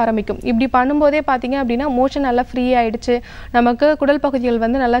ஃப்ரீயாக போக ஆரம்பிக்கும். இப்படி பண்ணும்போதே பார்த்தீங்க அப்படின்னா மோஷன் நல்லா ஃப்ரீ ஆகிடுச்சு, நமக்கு குடல் பகுதிகள்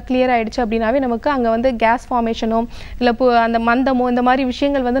வந்து நல்லா கிளியர் ஆகிடுச்சு அப்படின்னாவே நமக்கு அங்கே வந்து கேஸ் ஃபார்மேஷனோ இல்லை அந்த மந்தமோ இந்த மாதிரி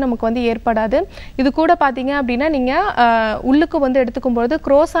விஷயங்கள் வந்து நமக்கு வந்து ஏற்படாது. இது கூட பார்த்தீங்க அப்படின்னா நீங்கள் உள்ளுக்கு வந்து எடுத்துக்கும்பொழுது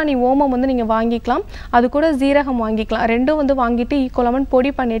குரோசானி ஓமம் வந்து நீங்கள் வாங்கிக்கலாம். அது கூட ஜீரகம் வாங்கிக்கலாம். ரெண்டும் வந்து வாங்கிட்டு ஈக்குவலமெண்ட்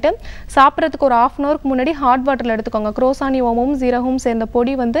பொடி பண்ணிவிட்டு சாப்பிட்றதுக்கு ஒரு 1/2 hour முன்னாடி ஹாட் வாட்டரில் எடுத்துக்கோங்க. குரோசானி ஓமமும் ஜீரகமும் சேர்ந்த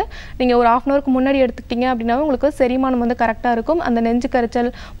பொடி வந்து நீங்கள் ஒரு 1/2 hour முன்னாடி எடுத்துக்கிட்டீங்க அப்படின்னா உங்களுக்கு செரிமானம் வந்து கரெக்டாக இருக்கும். அந்த நெஞ்சு கரிச்சல்,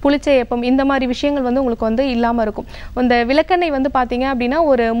 புளிச்சையப்பம் இந்த மாதிரி விஷயங்கள் வந்து உங்களுக்கு வந்து இல்லாமல் இருக்கும். இந்த விளக்கெண்ணெய் வந்து பார்த்தீங்க அப்படின்னா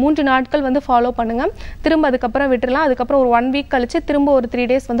ஒரு 3 நாட்கள் வந்து ஃபாலோ பண்ணுங்கள். திரும்ப அதுக்கப்புறம் விட்டுடலாம். அதுக்கப்புறம் ஒரு 1 week கழிச்சு திரும்ப ஒரு 3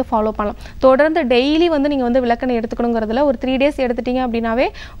 days வந்து ஃபாலோ பண்ணலாம். தொடர்ந்து டெய்லி வந்து நீங்கள் வந்து விளக்கெண்ணெய் எடுத்துக்கணுங்கிறதுல ஒரு 3 days எடுத்துட்டீங்க அப்படின்னாவே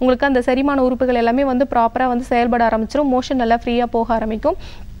உங்களுக்கு அந்த செரிமான உறுப்புகள் எல்லாமே வந்து ப்ராப்பராக வந்து செயல்பட ஆரம்பிச்சிடும். மோஷன் நல்லா ஃப்ரீயாக போக ஆரம்பிக்கும்.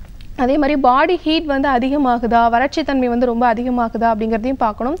 அதே மாதிரி பாடி ஹீட் வந்து அதிகமாகுதா, வறட்சி தன்மை வந்து ரொம்ப அதிகமாகுதா அப்படிங்கிறதையும்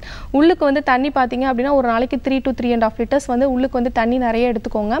பார்க்கணும். உள்ளுக்கு வந்து தண்ணி பார்த்தீங்க அப்படின்னா ஒரு நாளைக்கு 3 to 3.5 liters வந்து உள்ளுக்கு வந்து தண்ணி நிறைய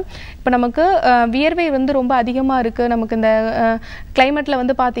எடுத்துக்கோங்க. இப்போ நமக்கு வியர்வை வந்து ரொம்ப அதிகமாக இருக்குது, நமக்கு இந்த கிளைமேட்டில்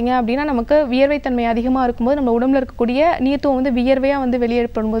வந்து பார்த்தீங்க அப்படின்னா நமக்கு வியர்வை தன்மை அதிகமாக இருக்கும்போது நம்ம உடம்புல இருக்கக்கூடிய நீர்த்துவம் வந்து வியர்வையாக வந்து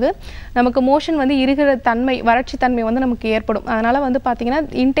வெளியேற்படும்போது நமக்கு மோஷன் வந்து இருக்கிற தன்மை, வறட்சி தன்மை வந்து நமக்கு ஏற்படும். அதனால் வந்து பார்த்தீங்கன்னா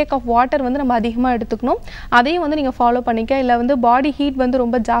இன்டேக் ஆஃப் வாட்டர் வந்து நம்ம அதிகமாக எடுத்துக்கணும். அதையும் வந்து நீங்கள் ஃபாலோ பண்ணிக்க. இல்லை வந்து பாடி ஹீட் வந்து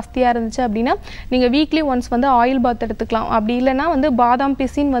ரொம்ப ஜாஸ்தியாக இருந்துச்சு அப்படின்னா நீங்கள் வீக்லி ஒன்ஸ் வந்து ஆயில் பாத் எடுத்துக்கலாம். அப்படி இல்லைனா வந்து பாதாம்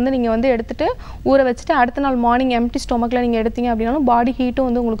பிசின் வந்து நீங்கள் வந்து எடுத்துட்டு ஊற வச்சுட்டு அடுத்த நாள் மார்னிங் எம்டி ஸ்டொமக்கில் நீங்கள் எடுத்தீங்க அப்படின்னாலும் பாடி ஹீட்டும்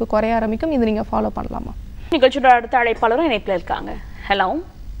வந்து உங்களுக்கு குறைய ஆரம்பிக்கும். இது நீங்கள் ஃபாலோ பண்ணலாமா? நிகழ்ச்சியோட அடுத்த அழைப்பாளரும் இணைப்பில் இருக்காங்க. Hello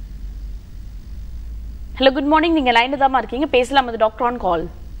hello, good morning. நீங்கள் லைனில் தான் இருக்கீங்க, பேசலாம். அது doctor on call.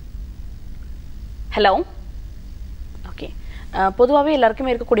 Hello. Okay, பொதுவாகவே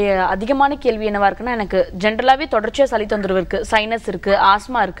எல்லாருக்குமே இருக்கக்கூடிய அதிகமான கேள்வி என்னவா இருக்குன்னா, எனக்கு ஜென்ரலாகவே தொடர்ச்சியாக சளி தொந்தரவு இருக்குது, சைனஸ் இருக்குது,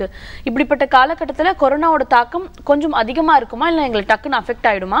 ஆஸ்மா இருக்குது. இப்படிப்பட்ட காலகட்டத்தில் கொரோனாவோட தாக்கம் கொஞ்சம் அதிகமாக இருக்குமா, இல்லை எங்களுக்கு டக்குன்னு அஃபெக்ட்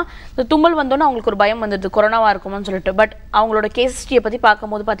ஆகிடுமா? இந்த தும்மல் வந்தோன்னா அவங்களுக்கு ஒரு பயம் வந்துடுது கொரோனாவாக இருக்குமான்னு சொல்லிட்டு. பட் அவங்களோட கேஸ் ஹிஸ்ட்ரியை பற்றி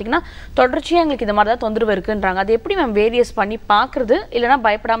பார்க்கும்போது பார்த்தீங்கன்னா தொடர்ச்சியாக எங்களுக்கு இந்த மாதிரி தான் தொந்தரவு இருக்குன்றாங்க. அது எப்படி மேம் வேரியஸ் பண்ணி பார்க்குறது, இல்லைனா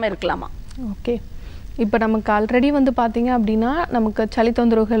பயப்படாமல் இருக்கலாமா? ஓகே, இப்போ நமக்கு ஆல்ரெடி வந்து பார்த்தீங்க அப்படின்னா நமக்கு சளி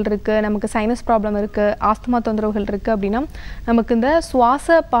தொந்தரவுகள் இருக்குது, நமக்கு சைனஸ் ப்ராப்ளம் இருக்குது, ஆஸ்துமா தொந்தரவுகள் இருக்குது அப்படின்னா நமக்கு இந்த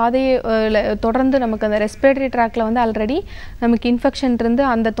சுவாச பாதையை தொடர்ந்து நமக்கு அந்த ரெஸ்பிரேட்டரி ட்ராக்ல வந்து ஆல்ரெடி நமக்கு இன்ஃபெக்ஷன் இருந்து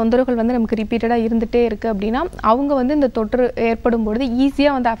அந்த தொந்தரவுகள் வந்து நமக்கு ரிப்பீட்டடாக இருந்துகிட்டே இருக்குது அப்படின்னா அவங்க வந்து இந்த தொற்று ஏற்படும் பொழுது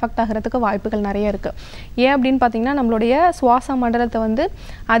ஈஸியாக வந்து அஃபெக்ட் ஆகிறதுக்கு வாய்ப்புகள் நிறைய இருக்குது. ஏன் அப்படின்னு பார்த்தீங்கன்னா நம்மளுடைய சுவாச மண்டலத்தை வந்து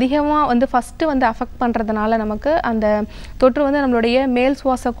அதிகமாக வந்து ஃபஸ்ட்டு வந்து அஃபெக்ட் பண்ணுறதுனால நமக்கு அந்த தொற்று வந்து நம்மளுடைய மேல்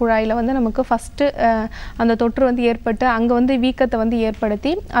சுவாச குழாயில் வந்து நமக்கு ஃபஸ்ட்டு அந்த தொற்று வந்து ஏற்பட்டு அங்கே வந்து வீக்கத்தை வந்து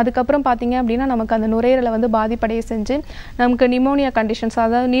ஏற்படுத்தி அதுக்கப்புறம் பார்த்தீங்க அப்படின்னா நமக்கு அந்த நுரையீரலை வந்து பாதிப்படைய செஞ்சு நமக்கு நிமோனியா கண்டிஷன்ஸ்,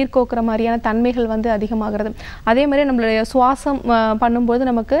 அதாவது நீர் கோக்குற மாதிரியான தன்மைகள் வந்து அதிகமாகிறது. அதே மாதிரி நம்மளுடைய சுவாசம் பண்ணும்போது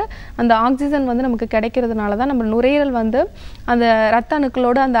நமக்கு அந்த ஆக்சிஜன் வந்து நமக்கு கிடைக்கிறதுனால தான் நம்ம நுரையீரல் வந்து அந்த ரத்த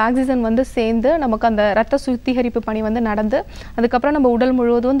அணுக்களோடு அந்த ஆக்சிஜன் வந்து சேர்ந்து நமக்கு அந்த ரத்த சுத்திகரிப்பு பணி வந்து நடந்து அதுக்கப்புறம் நம்ம உடல்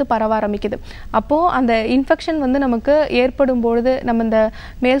முழுவதும் வந்து பரவ ஆரம்பிக்குது. அப்போது அந்த இன்ஃபெக்ஷன் வந்து நமக்கு ஏற்படும் பொழுது நம்ம இந்த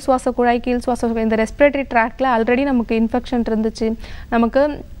மேல் சுவாச குழாய், கீழ் சுவாச இந்த ரெஸ்பிரேட்டரி ட்ராக்ல ஆல்ரெடி நமக்கு இன்ஃபெக்ஷன் இருந்துச்சு, நமக்கு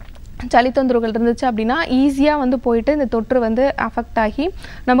சளி தொந்தரவுகள் இருந்துச்சு அப்படின்னா ஈஸியாக வந்து போயிட்டு இந்த தொற்று வந்து அஃபெக்ட் ஆகி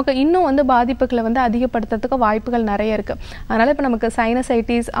நமக்கு இன்னும் வந்து பாதிப்புகளை வந்து அதிகப்படுத்துறதுக்கு வாய்ப்புகள் நிறைய இருக்குது. அதனால் இப்போ நமக்கு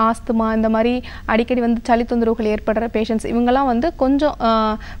சைனசைட்டிஸ், ஆஸ்துமா இந்த மாதிரி அடிக்கடி வந்து சளி தொந்தரவுகள் ஏற்படுற பேஷண்ட்ஸ் இவங்கெல்லாம் வந்து கொஞ்சம்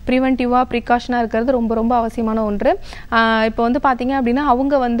ப்ரிவென்டிவாக ப்ரிகாஷனாக இருக்கிறது ரொம்ப ரொம்ப அவசியமான ஒன்று. இப்போ வந்து பார்த்தீங்க அப்படின்னா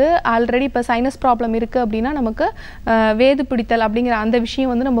அவங்க வந்து ஆல்ரெடி இப்போ சைனஸ் ப்ராப்ளம் இருக்குது அப்படின்னா நமக்கு வேது பிடித்தல் அப்படிங்கிற அந்த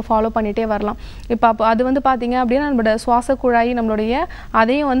விஷயம் வந்து நம்ம ஃபாலோ பண்ணிகிட்டே வரலாம். இப்போ அப்போ அது வந்து பார்த்தீங்க அப்படின்னா நம்மளோட சுவாச குழாய் நம்மளுடைய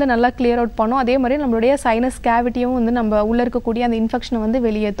அதையும் வந்து நல்லா கிளியர் அவுட் பண்ணும். அதே மாதிரி நம்மளுடைய சைனஸ் கேவிட்டியும் வந்து நம்ம உள்ளே இருக்கக்கூடிய அந்த இன்ஃபெக்ஷனை வந்து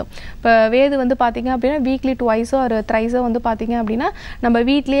வெளியேற்றும். இப்போ வேது வந்து பார்த்தீங்க அப்படின்னா வீக்லி 2 or thrice வந்து பார்த்தீங்க அப்படின்னா நம்ம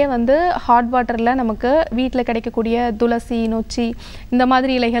வீட்லேயே வந்து ஹாட் வாட்டரில் நமக்கு வீட்டில் கிடைக்கக்கூடிய துளசி, நொச்சி இந்த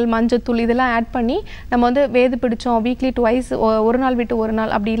மாதிரி இலைகள், மஞ்சத்தூள் இதெல்லாம் ஆட் பண்ணி நம்ம வந்து வேது பிடிச்சோம் வீக்லி 2 ஒரு நாள் விட்டு ஒரு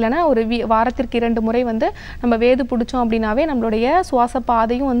நாள், அப்படி இல்லைன்னா ஒரு வாரத்திற்கு 2 முறை வந்து நம்ம வேது பிடிச்சோம் அப்படின்னாவே நம்மளுடைய சுவாச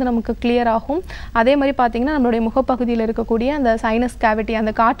பாதையும் வந்து நமக்கு கிளியர் ஆகும். அதே மாதிரி பார்த்தீங்கன்னா நம்மளுடைய முகப்பகுதியில் இருக்கக்கூடிய அந்த சைனஸ் கேவிட்டி,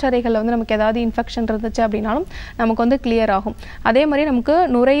 அந்த காற்று காலறைகளில் வந்து நமக்கு ஏதாவது இன்ஃபெக்ஷன் இருந்துச்சு அப்படின்னாலும் நமக்கு வந்து கிளியர் ஆகும். அதே மாதிரி நமக்கு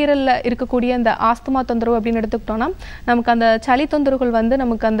நுரையீரலில் இருக்கக்கூடிய அந்த ஆஸ்துமா தொந்தரவு அப்படின்னு எடுத்துக்கிட்டோம்னா நமக்கு அந்த சளி தொந்தரவுகள் வந்து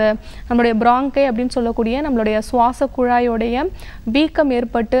நமக்கு அந்த நம்மளுடைய பிராங்கை அப்படின்னு சொல்லக்கூடிய நம்மளுடைய சுவாச குழாயோடைய வீக்கம்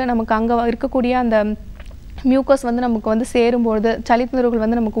ஏற்பட்டு நமக்கு அங்கே இருக்கக்கூடிய அந்த மியூக்கஸ் வந்து நமக்கு வந்து சேரும்போது சளி தொந்தரவுகள்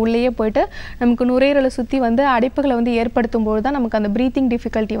வந்து நமக்கு உள்ளேயே போயிட்டு நமக்கு நுரையீரலை சுற்றி வந்து அடைப்புகளை வந்து ஏற்படுத்தும் போது தான் நமக்கு அந்த ப்ரீத்திங்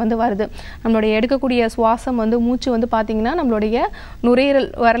டிஃபிகல்ட்டி வந்து வருது. நம்மளுடைய எடுக்கக்கூடிய சுவாசம் வந்து மூச்சு வந்து பார்த்திங்கன்னா நம்மளுடைய நுரையீரல்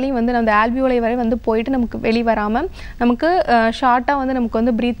வரலையும் வந்து அந்த ஆல்வியோலை வரை வந்து போயிட்டு நமக்கு வெளிவராமல் நமக்கு ஷார்ட்டாக வந்து நமக்கு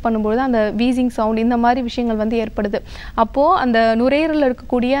வந்து ப்ரீத் பண்ணும்போது அந்த வீசிங் சவுண்ட் இந்த மாதிரி விஷயங்கள் வந்து ஏற்படுது. அப்போது அந்த நுரையீரலில்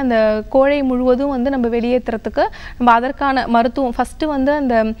இருக்கக்கூடிய அந்த கோழை முழுவதும் வந்து நம்ம வெளியேற்றுறதுக்கு நம்ம அதற்கான மருத்துவம் ஃபஸ்ட்டு வந்து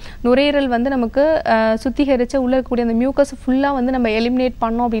அந்த நுரையீரல் வந்து நமக்கு சுத்திகரித்து உள்ள இருக்கக்கூடிய அந்த மியூக்கஸ் ஃபுல்லாக வந்து நம்ம எலிமினேட்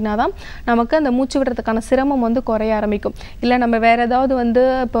பண்ணோம் அப்படின்னா தான் நமக்கு அந்த மூச்சு விடுறதுக்கான சிரமம் வந்து குறைய ஆரம்பிக்கும். இல்லை நம்ம வேறு ஏதாவது வந்து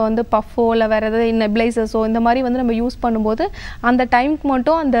இப்போ வந்து பஃபோ இல்லை வேறு ஏதாவது நெப்ளைசஸோ இந்த மாதிரி வந்து நம்ம யூஸ் பண்ணும்போது அந்த டைமுக்கு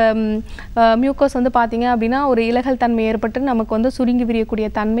மட்டும் அந்த மியூக்கஸ் வந்து பார்த்திங்க அப்படின்னா ஒரு இலகல் தன்மை ஏற்பட்டு நமக்கு வந்து சுருங்கி விரியக்கூடிய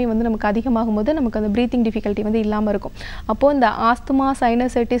தன்மை வந்து நமக்கு அதிகமாகும் போது நமக்கு அந்த ப்ரீத்திங் டிஃபிகல்ட்டி வந்து இல்லாமல் இருக்கும். அப்போது இந்த ஆஸ்துமா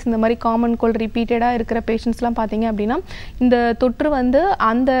சைனசைட்டிஸ் இந்த மாதிரி காமன் கோல்டு ரிப்பீட்டடாக இருக்கிற பேஷண்ட்ஸ்லாம் பார்த்திங்க அப்படின்னா இந்த தொற்று வந்து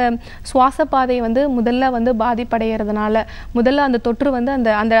அந்த சுவாச பாதையை வந்து முதல்ல வந்து பாதிப்படைகிறதுனால முதல்ல அந்த தொற்று வந்து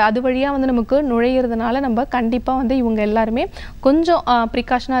அந்த அது வழியாக வந்து நமக்கு நுழையிறதுனால நம்ம கண்டிப்பாக வந்து இவங்க எல்லாருமே கொஞ்சம்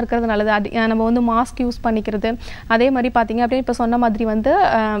ப்ரிகாஷனாக இருக்கிறது நல்லது. நம்ம வந்து மாஸ்க் யூஸ் பண்ணிக்கிறது, அதே மாதிரி பார்த்திங்க அப்படின்னா இப்போ சொன்ன மாதிரி வந்து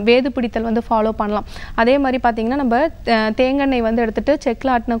வேது பிடித்தல் வந்து ஃபாலோ பண்ணலாம். அதே மாதிரி பார்த்திங்கன்னா நம்ம தேங்காய் வந்து எடுத்துகிட்டு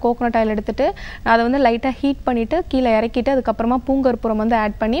செக்கில் ஆட்டின கோகோனட் ஆயில் எடுத்துகிட்டு அதை வந்து லைட்டாக ஹீட் பண்ணிவிட்டு கீழே இறக்கிட்டு அதுக்கப்புறமா பூங்கற்புரம் வந்து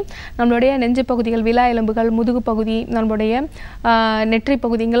ஆட் பண்ணி நம்மளுடைய நெஞ்சு பகுதிகள், விலா எலும்புகள், முதுகு பகுதி, நம்மளுடைய நெற்றி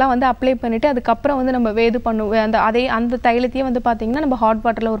பகுதி இங்கெல்லாம் வந்து அப்ளை பண்ணிவிட்டு அதுக்கப்புறம் வந்து நம்ம வேது பண்ணுவோம். அந்த தைலத்தையே வந்து பார்த்திங்கன்னா நம்ம ஹாட்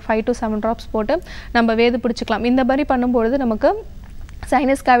வாட்டரில் ஒரு 5 to 7 drops போட்டு நம்ம வேது பிடிச்சிக்கலாம். இந்த மாதிரி பண்ணும்பொழுது நமக்கு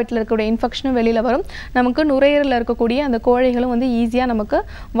சைனஸ் கேவிட்டியில் இருக்கக்கூடிய இன்ஃபெக்ஷனும் வெளியில் வரும். நமக்கு நுரையீரலில் இருக்கக்கூடிய அந்த கோழைகளும் வந்து ஈஸியாக நமக்கு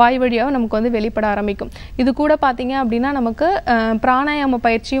வாய் வழியாக நமக்கு வந்து வெளிப்பட ஆரம்பிக்கும். இது கூட பார்த்திங்க அப்படின்னா நமக்கு பிராணாயாம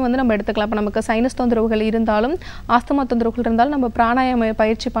பயிற்சியும் வந்து நம்ம எடுத்துக்கலாம். இப்போ நமக்கு சைனஸ் தொந்தரவுகள் இருந்தாலும் ஆஸ்துமா தொந்தரவுகள் இருந்தாலும் நம்ம பிராணாயாம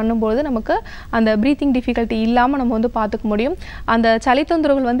பயிற்சி பண்ணும்போது நமக்கு அந்த ப்ரீத்திங் டிஃபிகல்ட்டி இல்லாமல் நம்ம வந்து பார்த்துக்க முடியும். அந்த சளி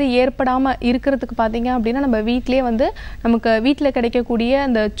தொந்தரவுகள் வந்து ஏற்படாமல் இருக்கிறதுக்கு பார்த்திங்க அப்படின்னா நம்ம வீட்டிலே வந்து நமக்கு வீட்டில் கிடைக்கக்கூடிய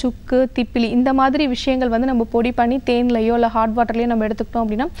அந்த சுக்கு, திப்பிலி இந்த மாதிரி விஷயங்கள் வந்து நம்ம பொடி பண்ணி தேன்லையோ இல்லை ஹாட் வாட்டர்லையோ நம்ம எடுத்துக்கிட்டோம்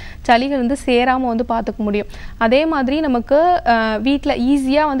அப்படின்னா சளிகள் வந்து சேராமல் வந்து பார்த்துக்க முடியும். அதே மாதிரி நமக்கு வீட்டில்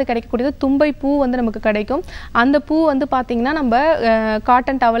ஈஸியாக வந்து கிடைக்கக்கூடியது தும்பை பூ வந்து நமக்கு கிடைக்கும். அந்த பூ வந்து பார்த்திங்கன்னா நம்ம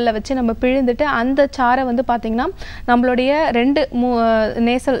காட்டன் டவலில் வச்சு நம்ம பிழிந்துட்டு அந்த சாரை வந்து பார்த்திங்கன்னா நம்மளுடைய 2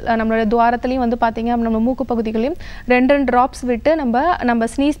 நேசல் நம்மளுடைய துவாரத்துலையும் வந்து பார்த்திங்க நம்ம மூக்கு பகுதிகளையும் 2 drops விட்டு நம்ம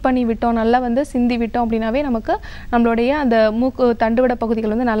ஸ்னீஸ் பண்ணி விட்டோம், நல்லா வந்து சிந்தி விட்டோம் அப்படின்னாவே நமக்கு நம்மளுடைய அந்த மூக்கு தண்டுவிட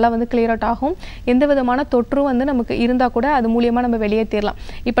பகுதிகள் வந்து நல்லா வந்து கிளியர் அவுட் ஆகும். எந்த விதமான தொற்றும் வந்து நமக்கு இருந்தால் கூட அது மூலியமாக நம்ம வெளியேற்றிடலாம்.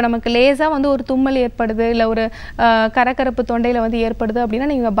 இப்போ நமக்கு லேசாக வந்து ஒரு தும்மல் ஏற்படுது, இல்லை ஒரு கரகரப்பு தொண்டையில் வந்து ஏற்படுது அப்படின்னா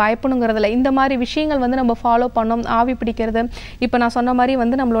நீங்கள் பயப்படணுங்கிறதில்ல. இந்த மாதிரி விஷயங்கள் வந்து நம்ம ஃபாலோ பண்ணோம். ஆவி பிடிக்கிறது, இப்போ நான் சொன்ன மாதிரி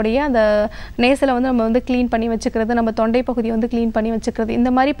வந்து நம்மளுடைய அந்த நேசில் வந்து நம்ம வந்து க்ளீன் பண்ணி வச்சுக்கிறது, நம்ம தொண்டை பகுதியை வந்து க்ளீன் பண்ணி வச்சுக்கிறது,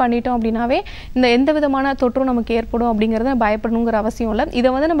 இந்த மாதிரி பண்ணிட்டோம் அப்படின்னாவே இந்த எந்த விதமான தொற்றும் நமக்கு ஏற்படும் அப்படிங்கிறத பயப்படணுங்கிற அவசியம் இல்லை.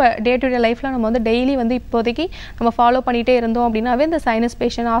 இதை வந்து நம்ம டே டு டே லைஃப்பில் நம்ம வந்து டெய்லி வந்து இப்போதைக்கு நம்ம ஃபாலோ பண்ணிகிட்டே இருந்தோம் அப்படின்னாவே இந்த சைனஸ்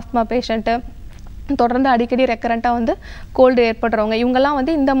பேஷண்ட், ஆஸ்துமா பேஷண்ட்டு, தொடர்ந்து அடிக்கடி ரெக்கரண்ட்டாக வந்து கோல்டு ஏற்படுறவங்க இவங்கெல்லாம்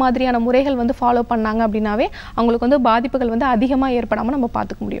வந்து இந்த மாதிரியான முறைகள் வந்து ஃபாலோ பண்ணாங்க அப்படின்னாவே அவங்களுக்கு வந்து பாதிப்புகள் வந்து அதிகமாக ஏற்படாமல் நம்ம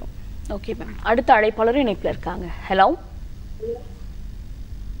பார்த்துக்க முடியும். ஓகே மேம், அடுத்த அழைப்பாளர் இணைப்பில் இருக்காங்க. ஹலோ,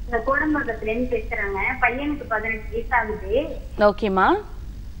 கோடம்பாக்கத்துலேருந்து பேசுறாங்க. பையனுக்கு 18 வயசு ஆகுது. ஓகேம்மா.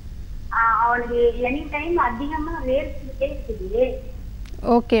 அவனுக்கு எனி டைம் அதிகமா வேர்த்துக்கிட்டே இருக்குது.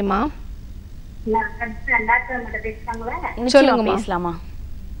 ஓகேம்மா, டாக்டர் கிட்ட பேசுறாங்களா? சொல்லுங்க, பேசலாமா?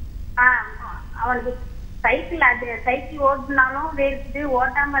 அவனுக்கு சைக்கிள் ஓட்டுனாலும் வேர்க்குது,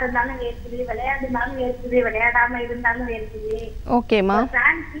 ஓட்டாம இருந்தாலும் வேர்க்குது, விளையாடுனாலும் வேர்க்குது, விளையாடாம இருந்தாலும் வேர்க்குது. ஓகேம்மா.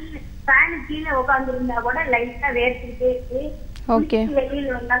 ஃபேன் கீழே உட்கார்ந்து இருந்தா கூட லைட்டா வேர்த்துக்கிட்டே இருக்கு. வெளியில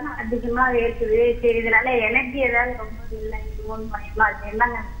வந்தாலும் அதிகமா வேர்க்குது. சரி, இதனால எனர்ஜி ஏதாவது ரொம்ப இல்லை, இது ஒன்றும் பயமா இருக்கு,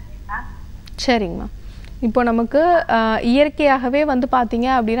 என்னங்க? சரிங்கம்மா. இப்போ நமக்கு இயற்கையாகவே வந்து பார்த்திங்க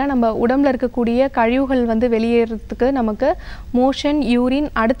அப்படின்னா நம்ம உடம்புல இருக்கக்கூடிய கழிவுகள் வந்து வெளியேறதுக்கு நமக்கு மோஷன், யூரின்,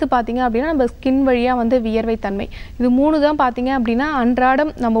 அடுத்து பார்த்திங்க அப்படின்னா நம்ம ஸ்கின் வழியாக வந்து வியர்வை தன்மை, இது 3 தான் பார்த்திங்க அப்படின்னா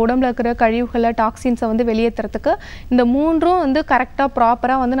அன்றாடம் நம்ம உடம்புல இருக்கிற கழிவுகளை, டாக்ஸின்ஸை வந்து வெளியேற்றுறதுக்கு இந்த 3ம் வந்து கரெக்டாக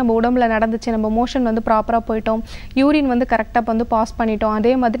ப்ராப்பராக வந்து நம்ம உடம்புல நடந்துச்சு, நம்ம மோஷன் வந்து ப்ராப்பராக போயிட்டோம், யூரின் வந்து கரெக்டாக வந்து பாஸ் பண்ணிட்டோம்,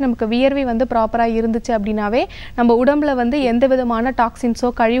 அதே மாதிரி நமக்கு வியர்வை வந்து ப்ராப்பராக இருந்துச்சு அப்படின்னாவே நம்ம உடம்புல வந்து எந்த விதமான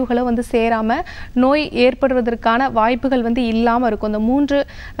டாக்ஸின்ஸோ கழிவுகளோ வந்து சேராமல் நோய் ஏற்படுவதற்கான வாய்ப்புகள் வந்து இல்லாமல் இருக்கும். இந்த 3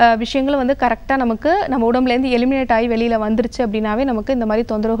 விஷயங்களும் வந்து கரெக்டாக நமக்கு நம்ம உடம்புலேருந்து எலிமினேட் ஆகி வெளியில் வந்துருச்சு அப்படின்னாவே நமக்கு இந்த மாதிரி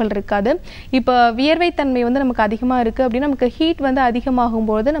தொந்தரவுகள் இருக்காது. இப்போ வியர்வைத்தன்மை வந்து நமக்கு அதிகமாக இருக்குது அப்படின்னா நமக்கு ஹீட் வந்து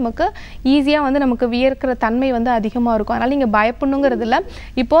அதிகமாகும்போது நமக்கு ஈஸியாக வந்து நமக்கு வியர்க்கிற தன்மை வந்து அதிகமாக இருக்கும். அதனால் நீங்கள் பயப்படணுங்கிறது இல்லை.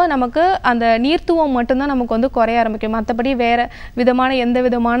 இப்போது நமக்கு அந்த நீர்த்துவம் மட்டும்தான் நமக்கு வந்து குறைய ஆரம்பிக்கும். மற்றபடி வேறு விதமான எந்த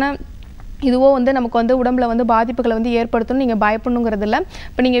விதமான இதுவோ வந்து நமக்கு வந்து உடம்புல வந்து பாதிப்புகளை வந்து ஏற்படுத்தணும் நீங்கள் பயப்படணுங்கிறது இல்லை.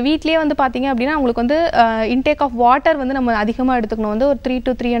 இப்போ நீங்கள் வீட்லேயே வந்து பார்த்தீங்க அப்படின்னா உங்களுக்கு வந்து இன்டேக் ஆஃப் வாட்டர் வந்து நம்ம அதிகமாக எடுத்துக்கணும். வந்து ஒரு 3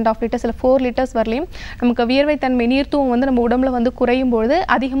 to 3.5 லிட்டர்ஸ் இல்லை 4 லிட்டர்ஸ் வரலையும் நமக்கு வியர்வைத்தன்மை நீர்த்துவம் வந்து நம்ம உடம்புல வந்து குறையும் பொழுது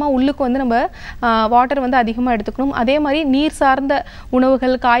அதிகமாக உள்ளுக்கு வந்து நம்ம வாட்டர் வந்து அதிகமாக எடுத்துக்கணும். அதே மாதிரி நீர் சார்ந்த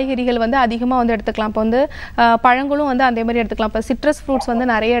உணவுகள் காய்கறிகள் வந்து அதிகமாக வந்து எடுத்துக்கலாம். இப்போ வந்து பழங்களும் வந்து அதே மாதிரி எடுத்துக்கலாம். இப்போ சிட்ரஸ் ஃப்ரூட்ஸ் வந்து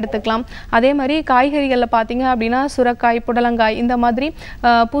நிறைய எடுத்துக்கலாம். அதே மாதிரி காய்கறிகளில் பார்த்தீங்க அப்படின்னா சுரக்காய், புடலங்காய், இந்த மாதிரி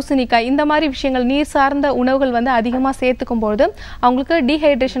பூசணிக்காய், இந்த மாதிரி விஷயங்கள் நீர் சார்ந்த உணவுகள் வந்து அதிகமாக சேர்த்துக்கும் பொழுது அவங்களுக்கு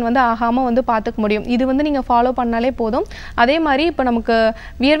டீஹைட்ரேஷன் வந்து ஆகாமல் வந்து பார்த்துக்க முடியும். இது வந்து நீங்கள் ஃபாலோ பண்ணாலே போதும். அதே மாதிரி இப்போ நமக்கு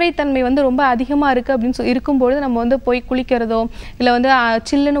வியர்வைத்தன்மை வந்து ரொம்ப அதிகமாக இருக்குது அப்படின்னு இருக்கும்பொழுது நம்ம வந்து போய் குளிக்கிறதோ இல்லை வந்து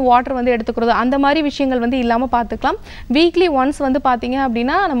சில்லுன்னு வாட்டர் வந்து எடுத்துக்கிறதோ அந்த மாதிரி விஷயங்கள் வந்து இல்லாமல் பார்த்துக்கலாம். வீக்லி ஒன்ஸ் வந்து பார்த்தீங்க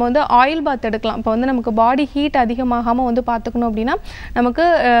அப்படின்னா நம்ம வந்து ஆயில் பாத் எடுக்கலாம். இப்போ வந்து நமக்கு பாடி ஹீட் அதிகமாகாமல் வந்து பார்த்துக்கணும் அப்படின்னா நமக்கு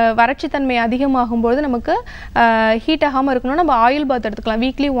வறட்சித்தன்மை அதிகமாகும்பொழுது நமக்கு ஹீட் ஆகாமல் இருக்கணும்னா நம்ம ஆயில் பாத் எடுத்துக்கலாம்.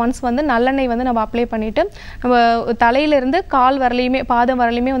 வீக்லி ஒன்ஸ் வந்து நல்லெண்ணெய் வந்து நம்ம அப்ளை பண்ணிவிட்டு நம்ம தலையிலேருந்து கால் வரலையுமே பாதம்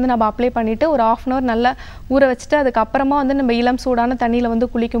வரலையுமே வந்து நம்ம அப்ளை பண்ணிவிட்டு ஒரு 1/2 hour நல்லா ஊற வச்சுட்டு அதுக்கப்புறமா வந்து நம்ம இளம் சூடான தண்ணியில் வந்து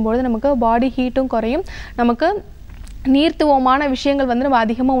குளிக்கும்பொழுது நமக்கு பாடி ஹீட்டும் குறையும். நமக்கு நீர்த்துவமான விஷயங்கள் வந்து நம்ம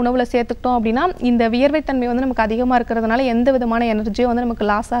அதிகமாக உணவில் சேர்த்துக்கிட்டோம் அப்படின்னா இந்த வியர்வைத்தன்மை வந்து நமக்கு அதிகமாக இருக்கிறதுனால எந்த விதமான எனர்ஜியும் வந்து நமக்கு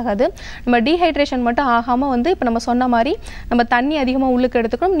லாஸ் ஆகாது. நம்ம டீஹைட்ரேஷன் மட்டும் ஆகாமல் வந்து இப்போ நம்ம சொன்ன மாதிரி நம்ம தண்ணி அதிகமாக உள்ளுக்கு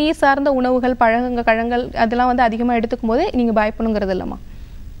எடுத்துக்கணும். நீர் சார்ந்த உணவுகள் பழங்கள் அதெல்லாம் வந்து அதிகமாக எடுத்துக்கும் போது நீங்கள் பயப்படணுங்கிறது இல்லைம்மா.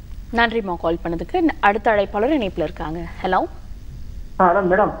 நன்றிம்மா கால் பண்ணதுக்கு. அடுத்த அழைப்பாளர் இணைப்பில் இருக்காங்க. Hello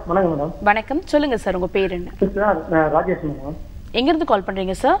madam. வணக்கம் மேடம். வணக்கம், சொல்லுங்க சார், உங்க பேர் என்ன? ராஜேஷ் மேடம். எங்கிருந்து கால்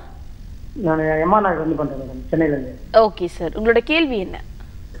பண்றீங்க சார்? நான் எம்மா நகர் வந்து பண்றேன் மேடம், சென்னையில இருந்து. ஓகே சார், உங்களோட கேள்வி என்ன?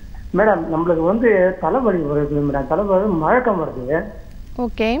 மேடம் நம்மளுக்கு வந்து தலைவலி வருது மேடம், தலைவலி மழக்கம் வருது.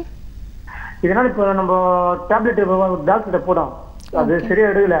 ஓகே. இதனால இப்போ நம்ம டேப்லெட் டாக்டர்கிட்ட போறோம், அது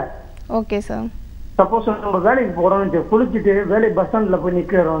சரியா எடுக்கல. Okay sir. சப்போஸ் நம்ம வேலைக்கு போறோம்னு குளிச்சுட்டு வேலை பஸ் ஸ்டாண்ட்ல போய்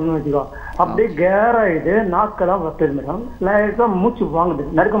நிக்கிறோம்னு வச்சுக்கோ, அப்படியே கேர் ஆயிடுது, நாக்கெல்லாம் வத்துது மேடம், லைட்டா மூச்சு வாங்குது,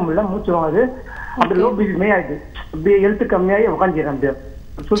 நடுக்க முடியல, மூச்சு வாங்குது, அப்படி லோ பிபி ஆயிடுது, அப்படியே ஹெல்த் கம்மியாகி உட்காந்துறேன், அப்படியே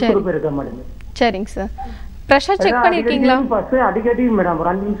சுறுசுறுப்பு இருக்க மாட்டேங்குது. சரிங்க சார். பிரஷர் செக் பண்ணிருக்கீங்களா? பாஸ் அடிக்கடி மேடம்,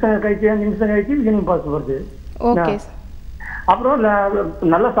 ஒரு 5 நிமிஷம் கழிச்சு 5 நிமிஷம் கழிச்சு ஈவினிங் பாஸ் வருது. ஓகே. அப்புறம்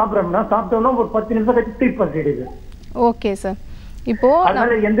நல்லா சாப்பிட்றேன் மேடம், சாப்பிட்டோம்னா ஒரு 10 நிமிஷம் கழிச்சு திருப்பி பாஸ் ஆயிடுது. Okay sir. இப்போ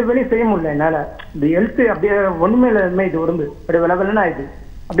அதனால எந்த வேலையும் செய்ய முடியல என்னால, இந்த ஹெல்த் அப்படியே ஒண்ணுமே இல்லை, இது உடம்பு அப்படியே விலவெல்லாம் ஆயிடுது,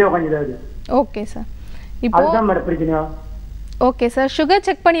 அப்படியே உட்காந்துது. Okay sir. இப்போ அதுதான் மேடம் பிரச்சனையா? Okay sir. சுகர்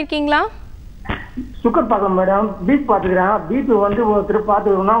செக் பண்ணிருக்கீங்களா? சுகர் பார்க்க மேடம், பிபி பாத்துக்கிறேன், பிபி வந்து ஒருத்தர்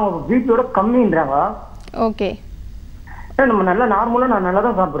பாத்துக்கிறோம்னா பிபியோட கம்மின்றாங்க. ஓகே. நம்ம நல்லா நார்மலா நான் நல்லா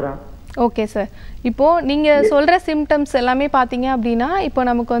தான் சாப்பிடுறேன். Okay sir. இப்போது நீங்கள் சொல்கிற சிம்டம்ஸ் எல்லாமே பார்த்தீங்க அப்படின்னா இப்போ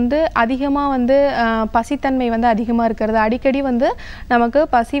நமக்கு வந்து அதிகமாக வந்து பசித்தன்மை வந்து அதிகமாக இருக்கிறது, அடிக்கடி வந்து நமக்கு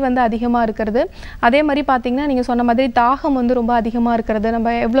பசி வந்து அதிகமாக இருக்கிறது, அதே மாதிரி பார்த்தீங்கன்னா நீங்கள் சொன்ன மாதிரி தாகம் வந்து ரொம்ப அதிகமாக இருக்கிறது,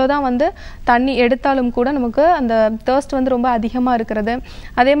 நம்ம எவ்வளோதான் வந்து தண்ணி எடுத்தாலும் கூட நமக்கு அந்த தர்ஸ்ட் வந்து ரொம்ப அதிகமாக இருக்கிறது,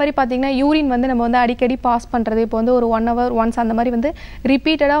 அதே மாதிரி பார்த்தீங்கன்னா யூரின் வந்து நம்ம வந்து அடிக்கடி பாஸ் பண்ணுறது, இப்போ வந்து ஒரு 1 hour ஒன்ஸ் அந்த மாதிரி வந்து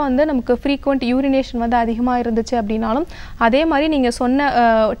ரிப்பீட்டடாக வந்து நமக்கு ஃப்ரீக்வெண்ட் யூரினேஷன் வந்து அதிகமாக இருந்துச்சு அப்படின்னாலும், அதே மாதிரி நீங்கள் சொன்ன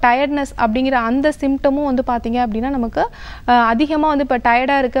டயர்ட்னஸ் அப்படிங்கிற அந்த சிம்டமும் வந்து பார்த்தீங்க அப்படின்னா நமக்கு அதிகமாக வந்து இப்போ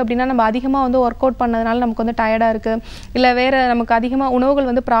டயர்டாக இருக்குது அப்படின்னா நம்ம அதிகமாக வந்து ஒர்க் அவுட் பண்ணதுனால நமக்கு வந்து டயர்டாக இருக்குது, இல்லை வேறு நமக்கு அதிகமாக உணவுகள்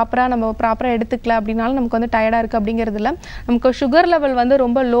வந்து ப்ராப்பராக எடுத்துக்கல அப்படின்னாலும் நமக்கு வந்து டயர்டாக இருக்குது அப்படிங்கிறது இல்லை. நமக்கு சுகர் லெவல் வந்து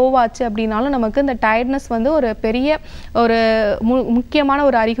ரொம்ப லோவாச்சு அப்படின்னாலும் நமக்கு இந்த டயர்ட்னஸ் வந்து ஒரு பெரிய ஒரு முக்கியமான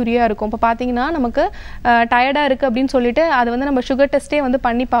ஒரு அறிகுறியாக இருக்கும். இப்போ பார்த்தீங்கன்னா நமக்கு டயர்டாக இருக்குது அப்படின்னு சொல்லிட்டு அது வந்து நம்ம சுகர் டெஸ்ட்டே வந்து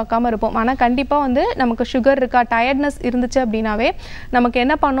பண்ணி பார்க்காம இருப்போம். ஆனால் கண்டிப்பாக வந்து நமக்கு சுகர் இருக்கா, டயர்ட்னஸ் இருந்துச்சு அப்படின்னாவே நமக்கு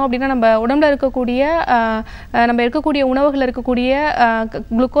என்ன பண்ணோம் அப்படின்னா நம்ம உடம்புல இருக்கக்கூடிய உணவுகள் இருக்கக்கூடிய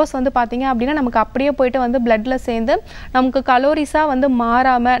குளுக்கோஸ் வந்து பார்த்தீங்க அப்படின்னா நமக்கு அப்படியே போயிட்டு வந்து பிளட்ல சேர்ந்து நமக்கு கலோரிஸாக வந்து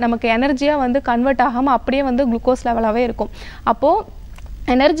மாறாமல் நமக்கு எனர்ஜியாக வந்து கன்வெர்ட் ஆகாமல் அப்படியே வந்து குளுக்கோஸ் லெவலாகவே இருக்கும். அப்போது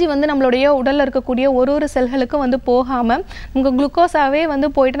எனர்ஜி வந்து நம்மளுடைய உடலில் இருக்கக்கூடிய ஒரு செல்களுக்கும் வந்து போகாமல் நமக்கு குளுக்கோஸாகவே வந்து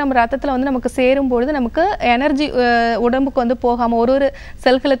போயிட்டு நம்ம ரத்தத்தில் வந்து நமக்கு சேரும்பொழுது நமக்கு எனர்ஜி உடம்புக்கு வந்து போகாமல் ஒரு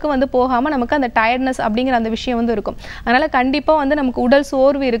செல்களுக்கும் வந்து போகாமல் நமக்கு அந்த டயர்ட்னஸ் அப்படிங்கிற அந்த விஷயம் வந்து இருக்கும். அதனால் கண்டிப்பாக வந்து நமக்கு உடல்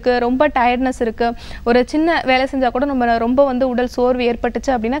சோர்வு இருக்குது, ரொம்ப டயர்ட்னஸ் இருக்குது, ஒரு சின்ன வேலை செஞ்சால் கூட நம்ம ரொம்ப வந்து உடல் சோர்வு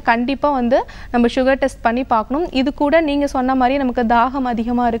ஏற்பட்டுச்சு அப்படின்னா கண்டிப்பாக வந்து நம்ம சுகர் டெஸ்ட் பண்ணி பார்க்கணும். இது கூட நீங்கள் சொன்ன மாதிரி நமக்கு தாகம்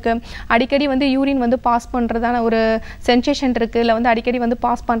அதிகமாக இருக்குது, அடிக்கடி வந்து யூரின் வந்து பாஸ் பண்ணுறதான ஒரு சென்சேஷன் இருக்குது, இல்லை வந்து அடிக்கடி வந்து வந்து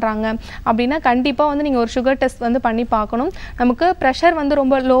பாஸ் பண்ணுறாங்க அப்படின்னா கண்டிப்பாக வந்து நீங்கள் ஒரு சுகர் டெஸ்ட் வந்து பண்ணி பார்க்கணும். நமக்கு ப்ரெஷர் வந்து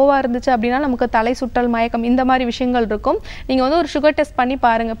ரொம்ப லோவாக இருந்துச்சு அப்படின்னா நமக்கு தலை சுற்றல், மயக்கம் இந்த மாதிரி விஷயங்கள் இருக்கும். நீங்கள் வந்து ஒரு சுகர் டெஸ்ட் பண்ணி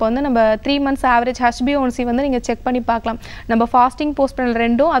பாருங்கள். இப்போ வந்து நம்ம 3 months ஆவரேஜ் HbA1c வந்து நீங்கள் செக் பண்ணி பார்க்கலாம். நம்ம ஃபாஸ்டிங் போஸ்ட் பண்ணல்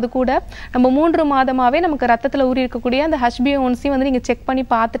ரெண்டும், அது கூட நம்ம 3 மாதமாகவே நமக்கு ரத்தத்தில் ஊறி இருக்கக்கூடிய அந்த HbA1c வந்து நீங்கள் செக் பண்ணி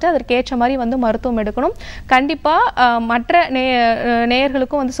பார்த்துட்டு அதற்கேற்ற மாதிரி வந்து மருத்துவம் எடுக்கணும். கண்டிப்பாக மற்ற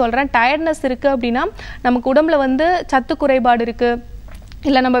நேயர்களுக்கும் வந்து சொல்கிறேன், டயர்ட்னஸ் இருக்குது அப்படின்னா நமக்கு உடம்புல வந்து சத்து குறைபாடு இருக்குது,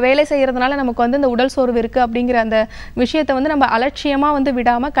 இல்லை நம்ம வேலை செய்கிறதுனால நமக்கு வந்து இந்த உடல் சோர்வு இருக்குது அப்படிங்கிற அந்த விஷயத்தை வந்து நம்ம அலட்சியமாக வந்து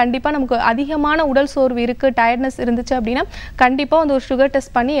விடாமல் கண்டிப்பாக நமக்கு அதிகமான உடல் சோர்வு இருக்குது, டயர்ட்னஸ் இருந்துச்சு அப்படின்னா கண்டிப்பாக வந்து ஒரு சுகர்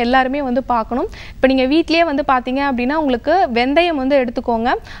டெஸ்ட் பண்ணி எல்லாருமே வந்து பார்க்கணும். இப்போ நீங்கள் வீட்லேயே வந்து பார்த்தீங்க அப்படின்னா உங்களுக்கு வெந்தயம் வந்து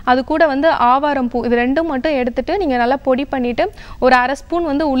எடுத்துக்கோங்க, அது கூட வந்து ஆவாரம் பூ, இது ரெண்டும் மட்டும் எடுத்துகிட்டு நீங்கள் நல்லா பொடி பண்ணிவிட்டு ஒரு 1/2 ஸ்பூன்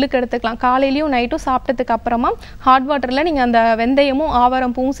வந்து உள்ளுக்கு எடுத்துக்கலாம். காலையிலையும் நைட்டும் சாப்பிட்டதுக்கு அப்புறமா ஹாட் வாட்டரில் நீங்கள் அந்த வெந்தயமும்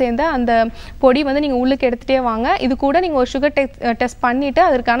ஆவாரம் பூவும் சேர்ந்த அந்த பொடி வந்து நீங்கள் உள்ளுக்கு எடுத்துகிட்டே வாங்க. இது கூட நீங்கள் ஒரு சுகர் டெஸ்ட் பண்ணி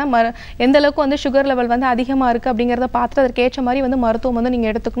அதற்கான எந்த அளவுக்கு வந்து சுகர் லெவல் வந்து அதிகமாக இருக்குது அப்படிங்கிறத பார்த்துட்டு அதற்கேற்ற மாதிரி வந்து மருத்துவம் வந்து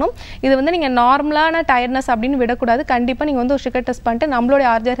நீங்கள் எடுத்துக்கணும். இது வந்து நீங்கள் நார்மலான டயர்ட்னஸ் அப்படின்னு விடக்கூடாது. கண்டிப்பாக நீங்கள் வந்து ஒரு சுகர் டெஸ்ட் பண்ணிட்டு நம்மளோட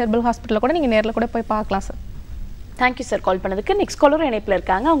RJR ஹெர்பல் ஹாஸ்பிட்டலில் கூட நீங்கள் நேரில் கூட போய் பார்க்கலாம் சார். தேங்க்யூ சார் கால் பண்ணதுக்கு. நெக்ஸ்ட் காலர் இணைப்பில்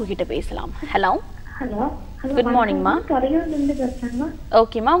இருக்காங்க, அவங்க கிட்ட பேசலாம். Hello hello good மார்னிங்மா. கரையூர்லேருந்து பேசுகிறேங்க.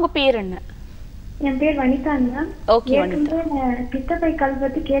 ஓகேம்மா, உங்கள் பேர் என்ன? என் பேர் வனிதாங்க. ஓகே வனிதா. பித்தப்பை கல்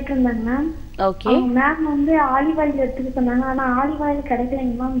பத்தி கேட்டிருந்தாங்க மேம். ஓகே மேம் வந்து ஆலிவ் ஆயில் எடுத்துக்க சொன்னாங்க, ஆனா ஆலிவ் ஆயில்